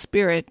work of the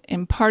Spirit,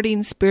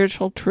 imparting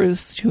spiritual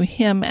truths to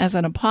him as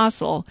an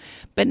apostle,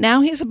 but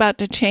now he's about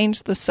to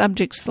change the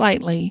subject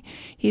slightly.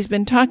 He's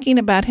been talking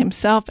about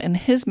himself and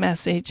his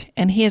message,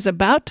 and he is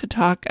about to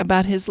talk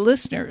about his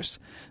listeners,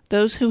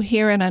 those who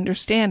hear and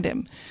understand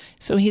him.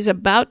 So he's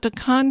about to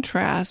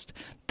contrast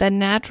the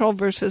natural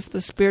versus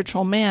the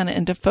spiritual man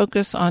and to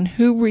focus on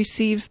who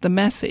receives the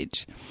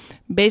message.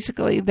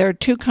 Basically, there are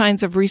 2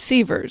 kinds of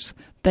receivers,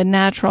 the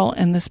natural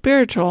and the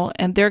spiritual,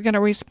 and they're going to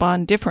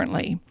respond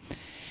differently.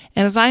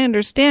 And as I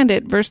understand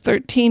it, verse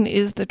 13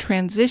 is the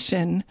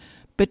transition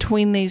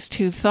between these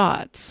 2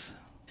 thoughts.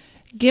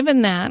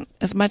 Given that,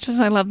 as much as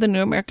I love the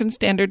New American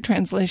Standard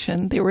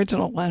Translation, the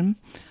original one,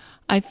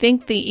 I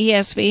think the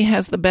ESV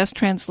has the best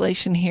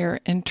translation here,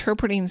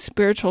 interpreting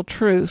spiritual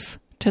truths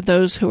to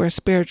those who are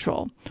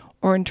spiritual,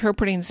 or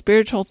interpreting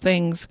spiritual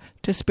things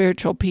to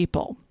spiritual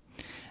people.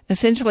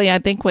 Essentially, I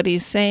think what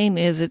he's saying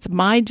is it's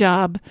my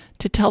job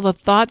to tell the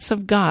thoughts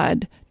of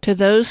God to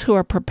those who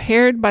are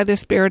prepared by the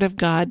Spirit of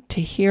God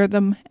to hear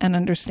them and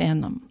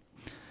understand them.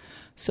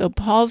 So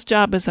Paul's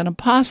job as an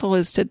apostle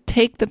is to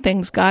take the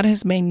things God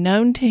has made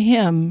known to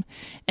him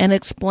and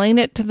explain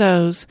it to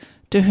those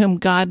to whom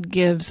God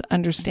gives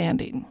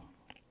understanding.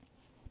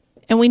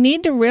 And we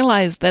need to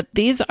realize that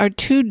these are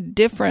two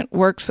different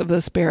works of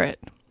the Spirit.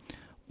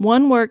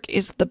 One work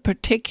is the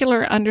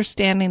particular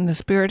understanding the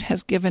Spirit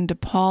has given to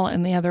Paul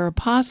and the other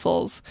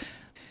apostles,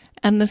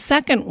 and the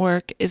second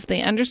work is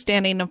the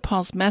understanding of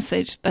Paul's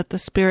message that the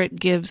Spirit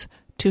gives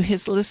to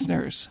his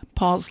listeners,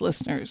 Paul's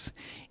listeners.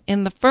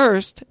 In the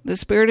first, the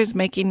Spirit is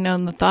making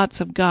known the thoughts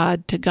of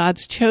God to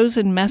God's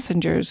chosen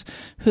messengers,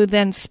 who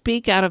then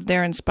speak out of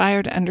their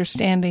inspired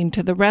understanding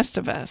to the rest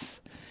of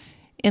us.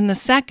 In the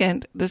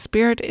second, the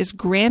Spirit is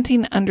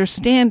granting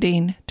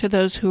understanding to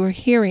those who are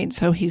hearing,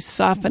 so He's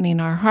softening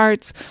our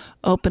hearts,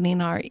 opening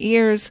our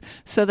ears,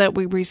 so that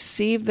we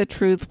receive the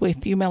truth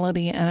with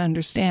humility and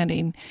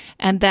understanding.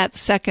 And that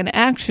second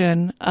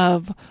action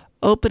of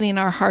opening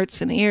our hearts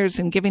and ears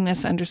and giving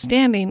us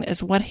understanding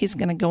is what he's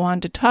going to go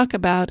on to talk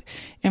about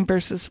in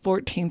verses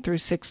 14 through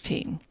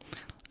 16.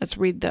 Let's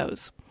read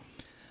those.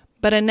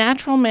 But a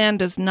natural man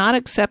does not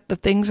accept the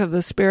things of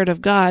the Spirit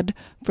of God,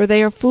 for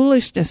they are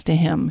foolishness to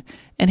him,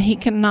 and he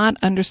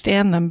cannot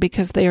understand them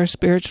because they are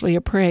spiritually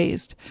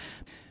appraised.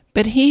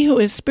 But he who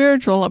is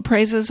spiritual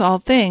appraises all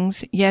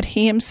things, yet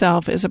he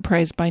himself is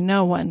appraised by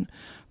no one.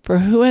 For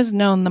who has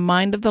known the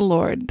mind of the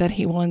Lord, that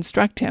he will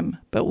instruct him?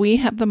 But we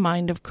have the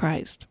mind of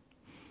Christ.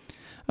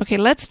 Okay,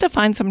 let's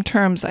define some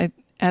terms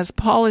as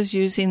Paul is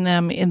using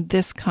them in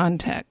this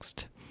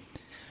context.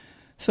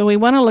 So we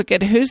want to look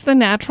at who's the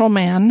natural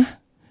man,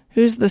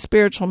 who's the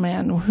spiritual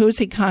man, who's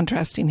he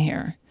contrasting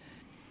here?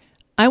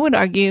 I would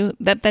argue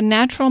that the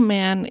natural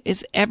man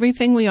is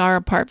everything we are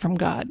apart from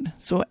God.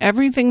 So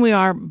everything we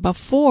are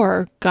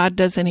before God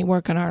does any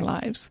work in our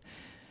lives.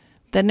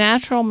 The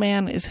natural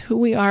man is who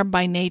we are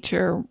by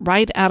nature,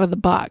 right out of the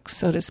box,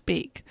 so to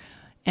speak.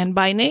 And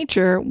by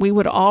nature, we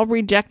would all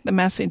reject the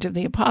message of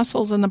the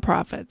apostles and the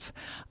prophets.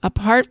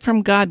 Apart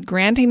from God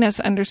granting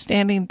us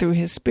understanding through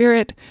His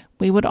Spirit,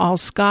 we would all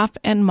scoff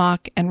and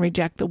mock and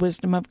reject the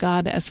wisdom of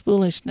God as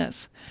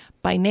foolishness.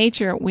 By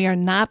nature, we are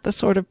not the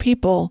sort of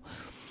people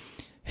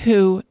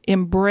who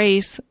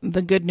embrace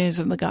the good news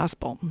of the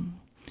gospel.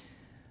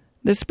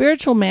 The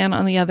spiritual man,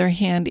 on the other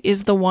hand,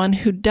 is the one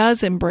who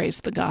does embrace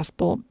the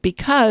gospel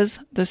because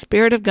the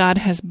Spirit of God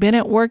has been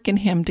at work in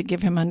him to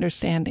give him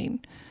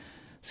understanding.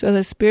 So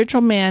the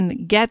spiritual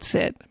man gets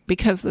it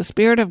because the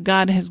Spirit of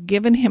God has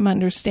given him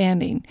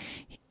understanding.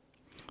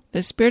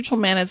 The spiritual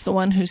man is the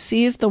one who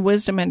sees the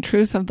wisdom and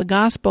truth of the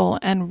gospel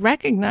and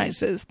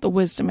recognizes the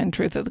wisdom and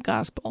truth of the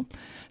gospel.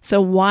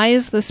 So why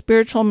is the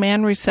spiritual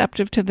man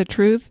receptive to the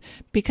truth?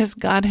 Because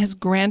God has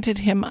granted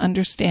him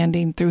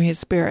understanding through His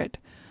Spirit.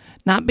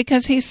 Not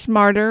because he's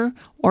smarter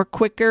or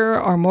quicker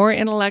or more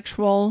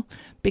intellectual,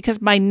 because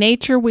by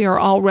nature we are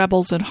all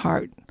rebels at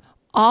heart.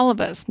 All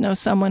of us know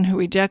someone who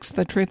rejects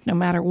the truth no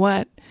matter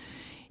what.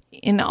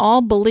 In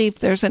all belief,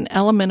 there's an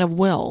element of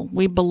will.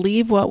 We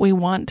believe what we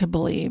want to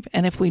believe,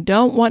 and if we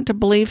don't want to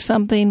believe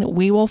something,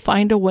 we will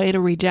find a way to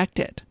reject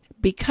it,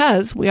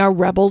 because we are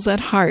rebels at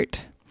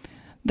heart.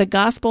 The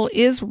gospel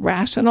is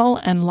rational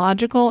and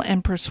logical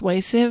and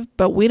persuasive,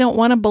 but we don't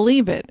want to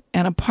believe it,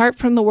 and apart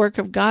from the work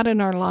of God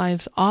in our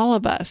lives, all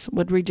of us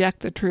would reject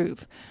the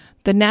truth.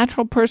 The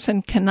natural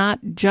person cannot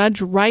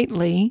judge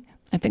rightly.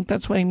 I think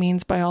that's what he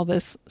means by all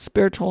this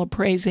spiritual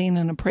appraising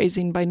and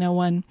appraising by no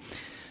one.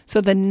 So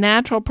the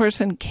natural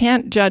person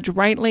can't judge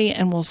rightly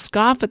and will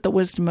scoff at the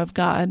wisdom of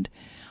God.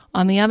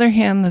 On the other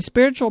hand, the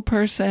spiritual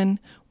person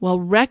will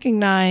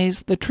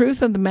recognize the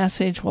truth of the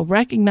message, will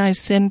recognize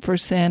sin for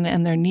sin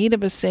and their need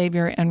of a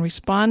Savior, and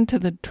respond to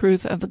the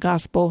truth of the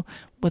gospel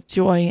with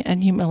joy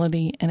and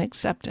humility and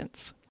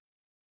acceptance.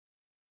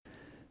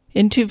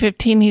 In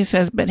 2:15 he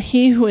says, "But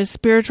he who is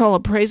spiritual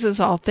appraises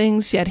all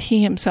things, yet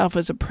he himself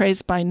is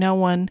appraised by no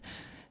one."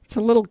 It's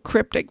a little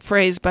cryptic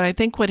phrase, but I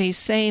think what he's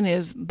saying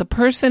is the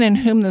person in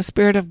whom the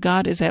Spirit of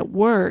God is at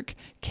work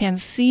can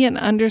see and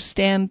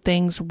understand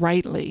things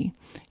rightly,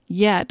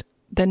 yet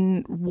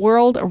the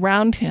world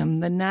around him,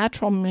 the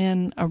natural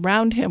men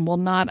around him, will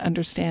not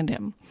understand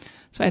him.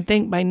 So I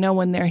think by no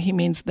one there he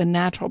means the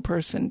natural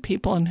person,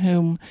 people in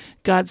whom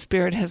God's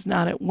Spirit has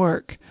not at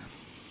work.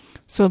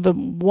 So the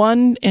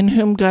one in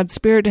whom God's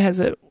Spirit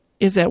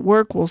is at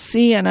work will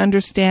see and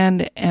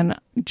understand and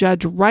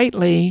judge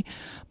rightly,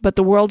 but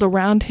the world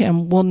around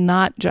him will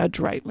not judge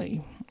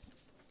rightly.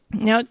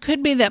 Now, it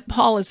could be that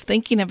Paul is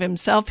thinking of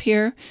himself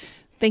here,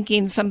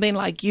 thinking something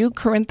like, "You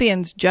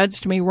Corinthians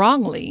judged me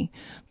wrongly.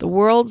 The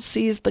world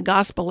sees the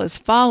gospel as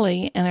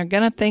folly and are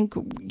going to think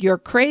you're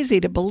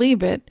crazy to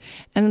believe it.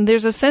 And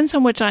there's a sense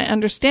in which I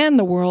understand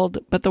the world,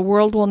 but the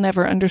world will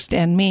never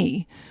understand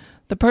me."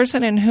 The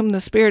person in whom the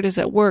Spirit is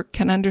at work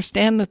can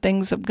understand the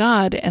things of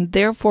God and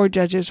therefore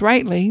judges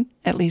rightly,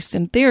 at least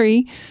in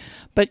theory,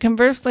 but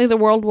conversely, the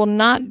world will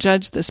not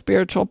judge the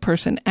spiritual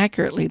person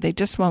accurately. They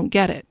just won't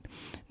get it.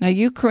 Now,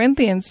 you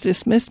Corinthians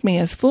dismissed me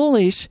as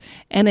foolish,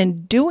 and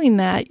in doing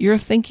that, you're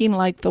thinking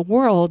like the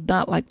world,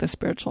 not like the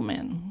spiritual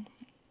man.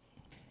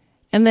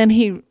 And then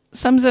he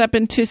sums it up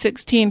in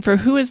 2:16, "For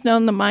who has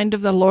known the mind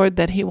of the Lord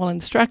that he will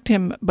instruct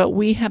him, but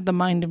we have the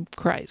mind of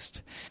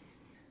Christ."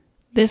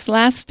 This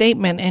last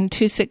statement in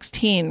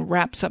 2:16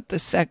 wraps up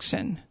this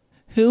section.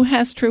 Who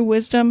has true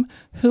wisdom?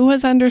 Who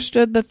has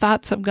understood the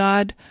thoughts of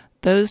God?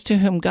 Those to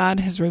whom God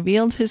has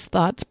revealed his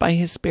thoughts by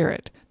his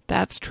Spirit.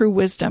 That's true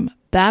wisdom.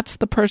 That's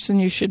the person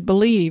you should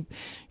believe.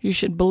 You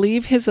should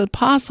believe his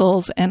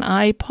apostles, and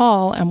I,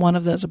 Paul, am one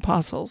of those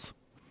apostles.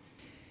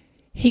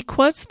 He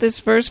quotes this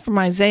verse from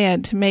Isaiah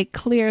to make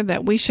clear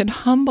that we should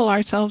humble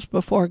ourselves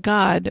before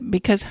God,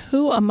 because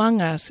who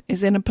among us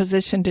is in a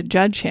position to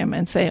judge him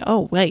and say,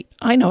 oh, wait,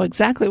 I know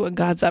exactly what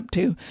God's up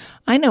to.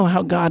 I know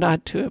how God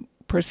ought to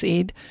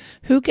proceed.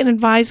 Who can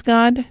advise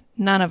God?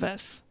 None of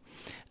us.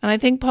 And I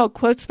think Paul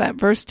quotes that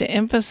verse to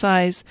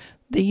emphasize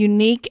the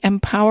unique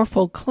and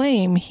powerful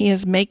claim he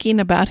is making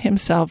about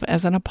himself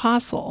as an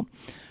apostle.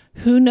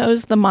 Who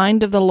knows the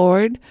mind of the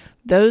Lord?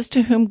 Those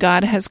to whom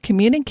God has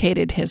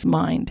communicated his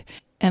mind.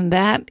 And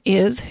that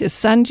is his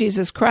Son,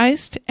 Jesus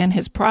Christ, and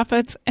his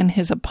prophets and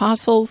his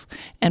apostles,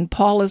 and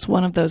Paul is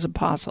one of those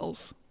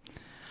apostles.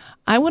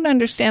 I would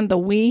understand the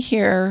we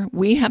here,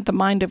 we have the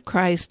mind of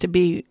Christ, to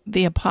be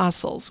the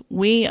apostles.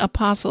 We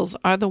apostles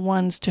are the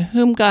ones to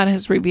whom God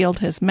has revealed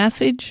his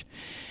message,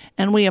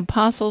 and we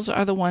apostles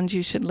are the ones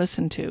you should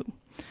listen to.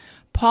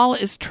 Paul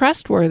is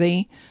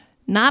trustworthy,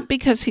 not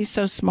because he's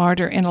so smart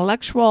or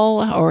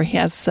intellectual or he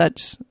has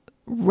such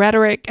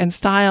rhetoric and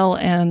style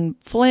and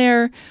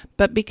flair,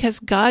 but because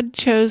God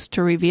chose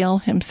to reveal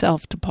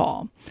himself to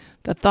Paul.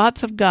 The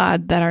thoughts of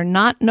God that are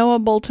not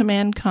knowable to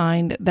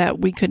mankind, that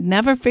we could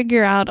never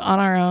figure out on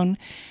our own,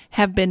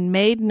 have been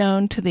made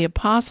known to the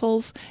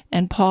apostles,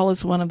 and Paul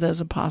is one of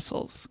those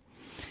apostles.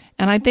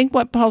 And I think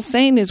what Paul's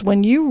saying is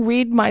when you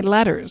read my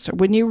letters, or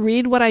when you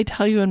read what I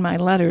tell you in my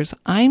letters,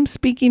 I'm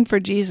speaking for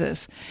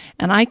Jesus,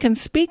 and I can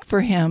speak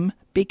for him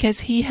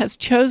because he has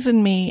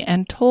chosen me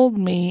and told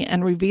me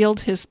and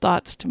revealed his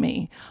thoughts to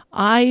me.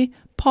 I,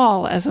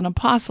 Paul, as an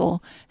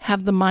apostle,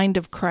 have the mind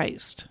of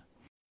Christ.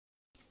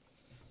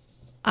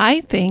 I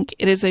think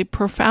it is a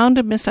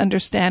profound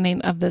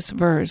misunderstanding of this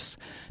verse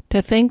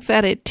to think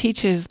that it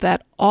teaches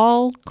that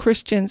all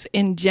Christians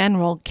in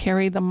general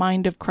carry the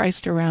mind of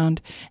Christ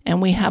around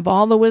and we have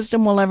all the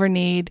wisdom we'll ever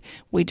need,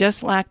 we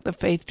just lack the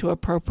faith to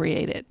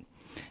appropriate it.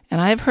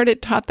 And I've heard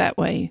it taught that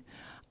way.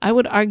 I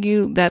would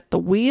argue that the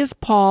we is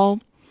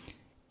Paul,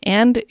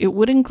 and it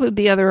would include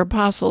the other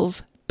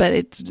apostles, but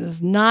it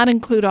does not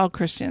include all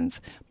Christians.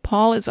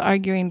 Paul is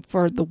arguing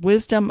for the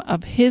wisdom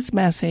of his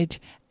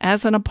message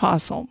as an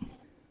apostle.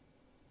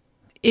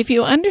 If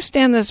you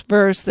understand this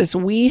verse, this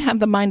we have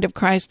the mind of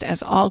Christ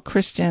as all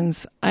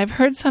Christians, I've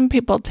heard some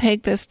people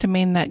take this to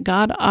mean that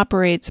God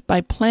operates by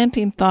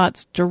planting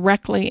thoughts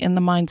directly in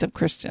the minds of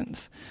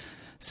Christians.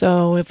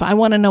 So if I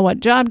want to know what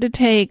job to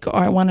take, or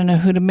I want to know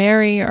who to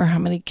marry, or how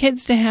many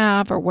kids to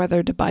have, or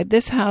whether to buy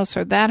this house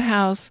or that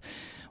house,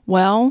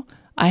 well,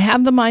 I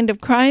have the mind of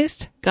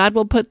Christ. God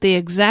will put the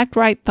exact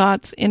right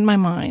thoughts in my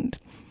mind.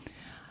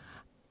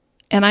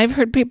 And I've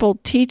heard people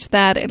teach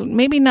that,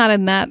 maybe not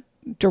in that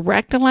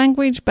direct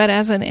language, but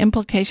as an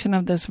implication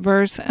of this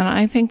verse, and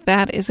I think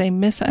that is a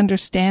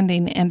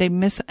misunderstanding and a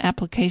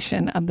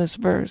misapplication of this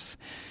verse.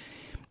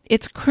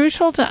 It's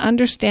crucial to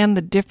understand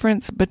the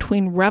difference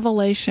between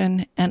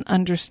revelation and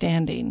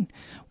understanding.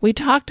 We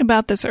talked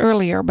about this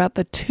earlier, about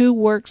the two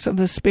works of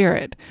the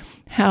Spirit,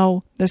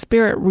 how the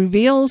Spirit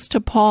reveals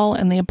to Paul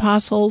and the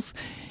apostles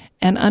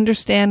an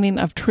understanding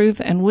of truth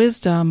and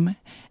wisdom,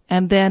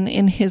 and then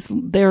in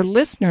their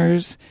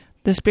listeners,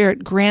 the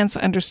Spirit grants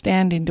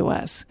understanding to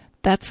us.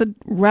 That's a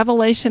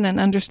revelation and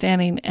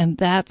understanding, and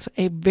that's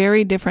a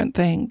very different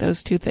thing,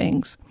 those two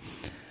things.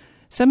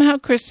 Somehow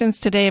Christians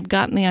today have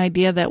gotten the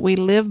idea that we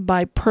live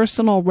by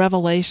personal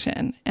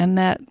revelation and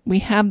that we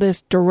have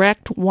this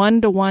direct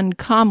one-to-one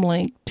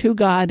comlink to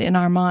God in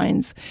our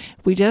minds.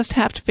 We just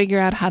have to figure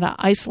out how to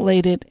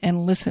isolate it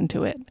and listen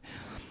to it.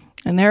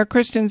 And there are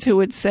Christians who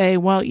would say,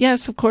 well,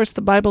 yes, of course,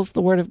 the Bible's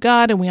the Word of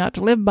God and we ought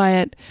to live by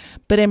it.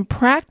 But in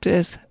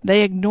practice,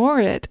 they ignore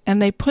it and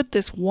they put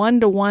this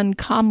one-to-one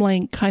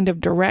comlink kind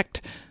of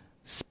direct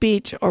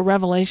speech or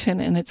revelation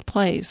in its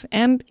place.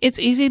 And it's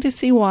easy to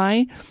see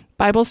why.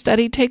 Bible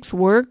study takes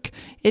work.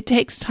 It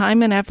takes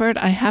time and effort.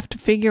 I have to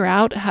figure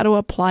out how to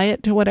apply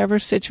it to whatever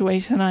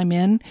situation I'm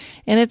in.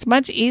 And it's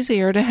much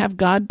easier to have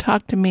God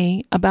talk to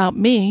me about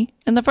me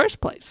in the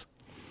first place.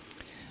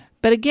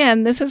 But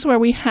again, this is where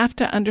we have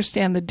to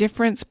understand the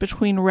difference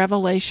between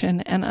revelation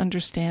and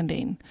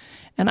understanding.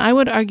 And I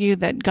would argue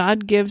that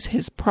God gives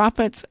his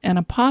prophets and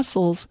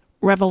apostles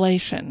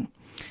revelation.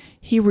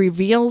 He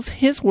reveals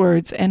his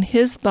words and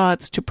his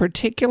thoughts to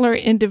particular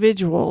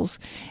individuals,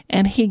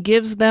 and he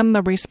gives them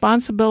the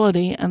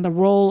responsibility and the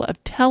role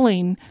of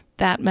telling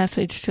that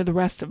message to the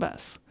rest of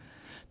us.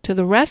 To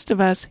the rest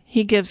of us,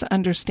 he gives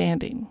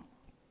understanding.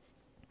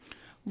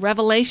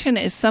 Revelation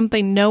is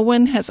something no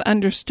one has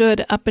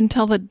understood up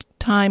until the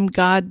time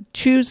God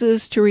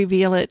chooses to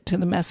reveal it to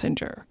the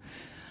messenger.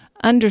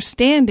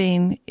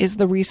 Understanding is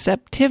the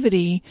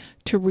receptivity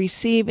to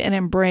receive and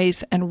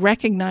embrace and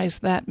recognize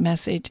that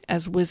message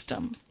as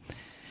wisdom.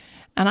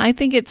 And I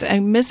think it's a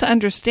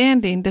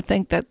misunderstanding to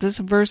think that this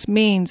verse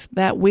means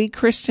that we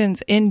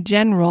Christians in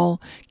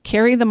general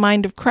carry the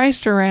mind of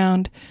Christ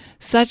around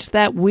such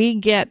that we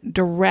get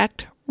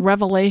direct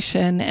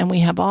revelation and we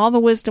have all the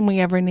wisdom we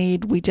ever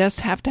need. We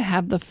just have to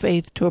have the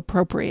faith to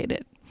appropriate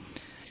it.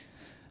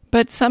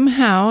 But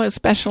somehow,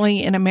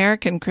 especially in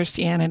American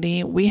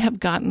Christianity, we have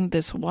gotten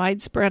this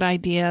widespread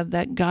idea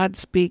that God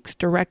speaks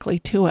directly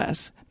to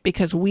us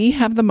because we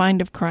have the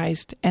mind of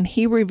Christ and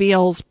He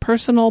reveals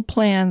personal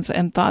plans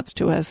and thoughts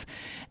to us.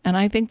 And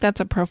I think that's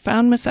a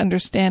profound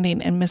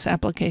misunderstanding and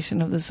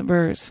misapplication of this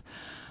verse.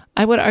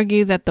 I would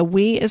argue that the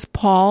we is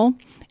Paul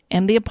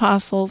and the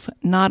apostles,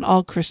 not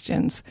all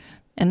Christians,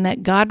 and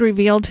that God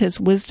revealed His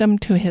wisdom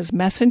to His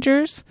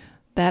messengers,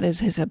 that is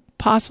His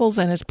apostles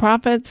and His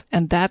prophets,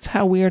 and that's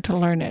how we are to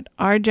learn it.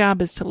 Our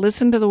job is to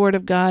listen to the Word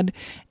of God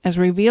as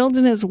revealed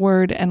in His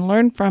Word and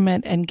learn from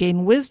it and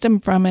gain wisdom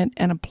from it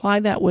and apply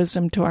that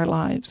wisdom to our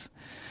lives.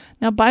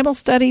 Now, Bible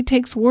study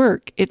takes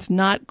work. It's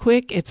not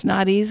quick. It's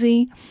not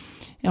easy.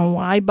 And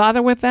why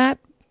bother with that?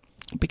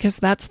 Because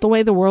that's the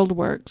way the world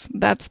works.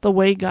 That's the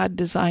way God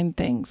designed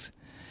things.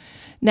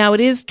 Now,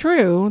 it is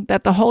true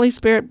that the Holy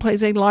Spirit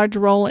plays a large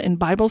role in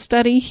Bible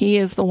study. He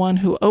is the one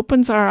who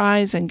opens our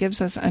eyes and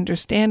gives us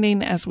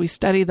understanding as we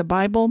study the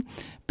Bible,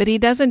 but He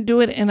doesn't do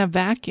it in a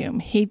vacuum.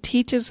 He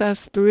teaches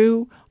us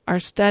through our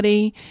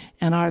study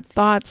and our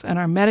thoughts and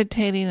our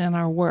meditating and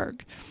our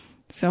work.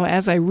 So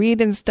as I read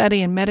and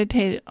study and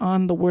meditate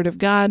on the Word of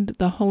God,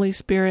 the Holy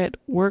Spirit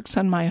works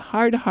on my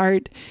hard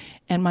heart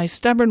and my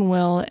stubborn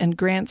will and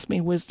grants me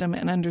wisdom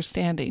and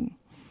understanding.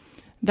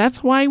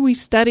 That's why we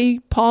study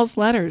Paul's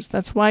letters.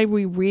 That's why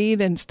we read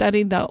and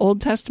study the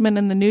Old Testament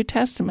and the New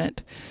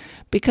Testament,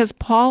 because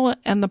Paul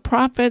and the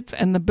prophets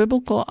and the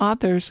biblical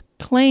authors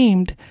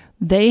claimed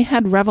they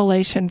had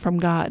revelation from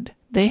God.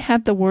 They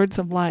had the words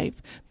of life,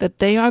 that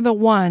they are the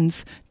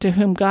ones to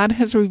whom God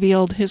has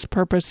revealed His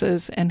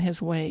purposes and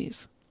His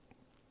ways.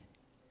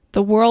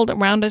 The world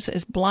around us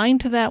is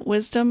blind to that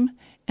wisdom,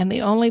 and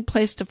the only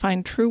place to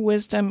find true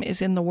wisdom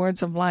is in the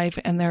words of life,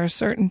 and there are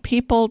certain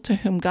people to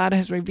whom God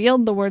has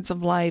revealed the words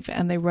of life,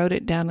 and they wrote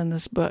it down in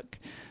this book.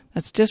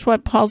 That's just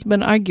what Paul's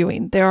been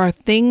arguing. There are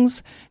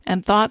things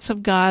and thoughts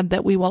of God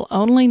that we will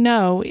only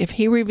know if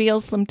He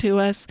reveals them to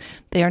us.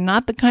 They are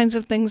not the kinds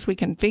of things we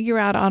can figure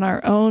out on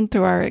our own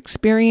through our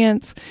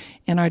experience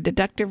and our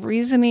deductive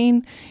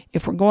reasoning.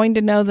 If we're going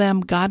to know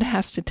them, God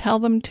has to tell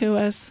them to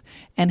us,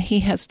 and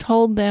He has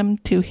told them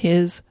to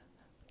His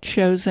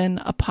chosen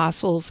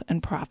apostles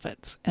and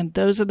prophets. And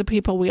those are the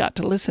people we ought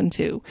to listen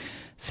to.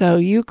 So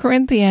you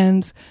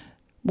Corinthians,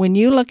 when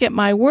you look at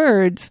my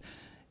words,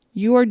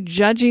 you are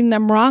judging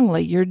them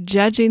wrongly. You're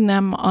judging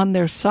them on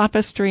their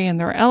sophistry and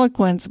their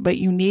eloquence, but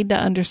you need to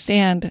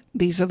understand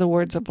these are the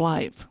words of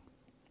life.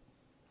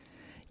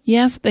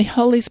 Yes, the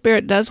Holy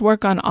Spirit does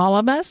work on all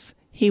of us.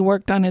 He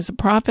worked on His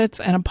prophets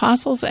and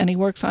apostles, and He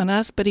works on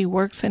us, but He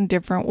works in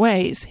different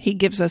ways. He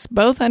gives us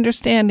both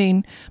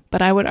understanding,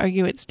 but I would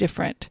argue it's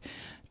different.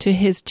 To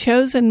His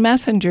chosen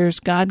messengers,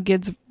 God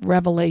gives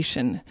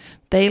revelation.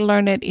 They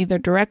learn it either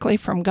directly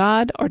from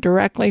God or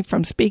directly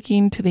from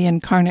speaking to the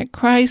incarnate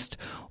Christ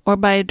or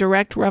by a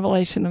direct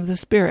revelation of the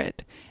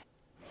Spirit.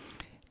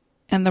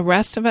 And the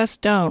rest of us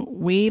don't.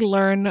 We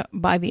learn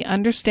by the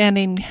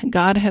understanding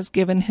God has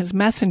given His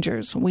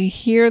messengers. We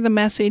hear the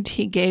message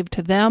He gave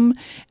to them,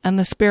 and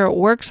the Spirit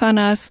works on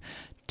us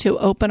to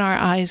open our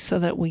eyes so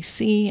that we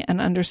see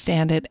and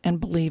understand it and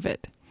believe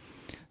it.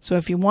 So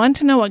if you want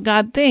to know what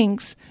God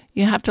thinks,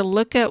 you have to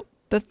look at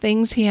the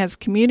things He has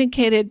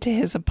communicated to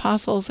His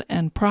apostles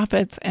and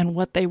prophets and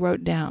what they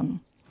wrote down.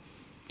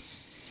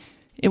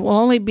 It will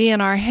only be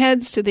in our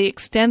heads to the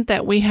extent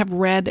that we have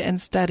read and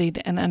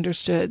studied and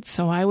understood.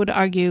 So I would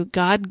argue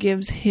God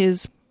gives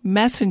His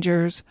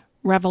messengers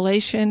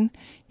revelation.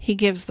 He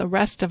gives the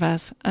rest of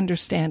us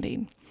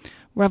understanding.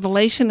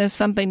 Revelation is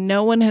something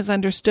no one has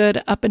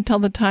understood up until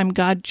the time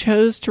God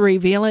chose to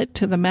reveal it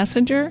to the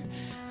messenger.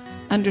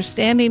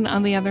 Understanding,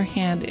 on the other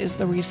hand, is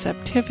the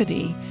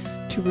receptivity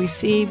to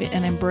receive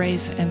and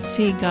embrace and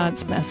see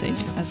God's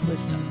message as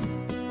wisdom.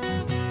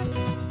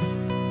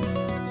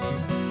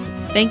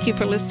 Thank you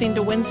for listening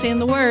to Wednesday in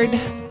the Word.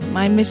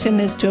 My mission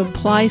is to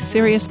apply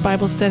serious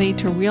Bible study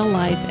to real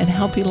life and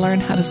help you learn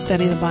how to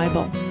study the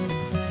Bible.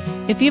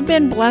 If you've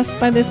been blessed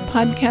by this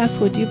podcast,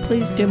 would you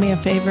please do me a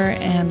favor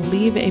and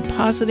leave a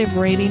positive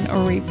rating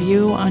or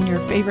review on your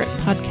favorite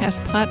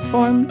podcast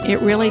platform? It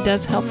really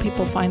does help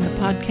people find the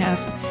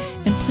podcast.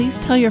 And please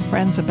tell your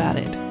friends about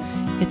it.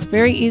 It's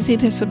very easy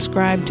to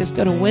subscribe. Just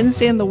go to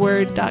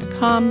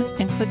WednesdayInTheWord.com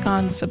and click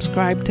on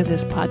subscribe to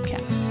this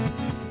podcast.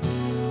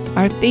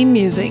 Our theme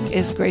music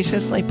is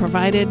graciously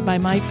provided by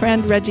my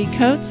friend Reggie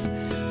Coates.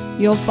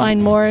 You'll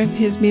find more of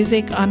his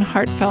music on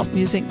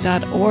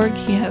heartfeltmusic.org.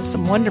 He has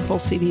some wonderful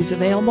CDs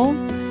available.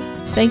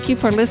 Thank you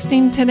for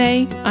listening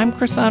today. I'm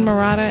Krisan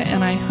Murata,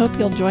 and I hope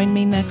you'll join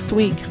me next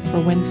week for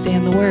Wednesday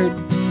in the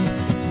Word.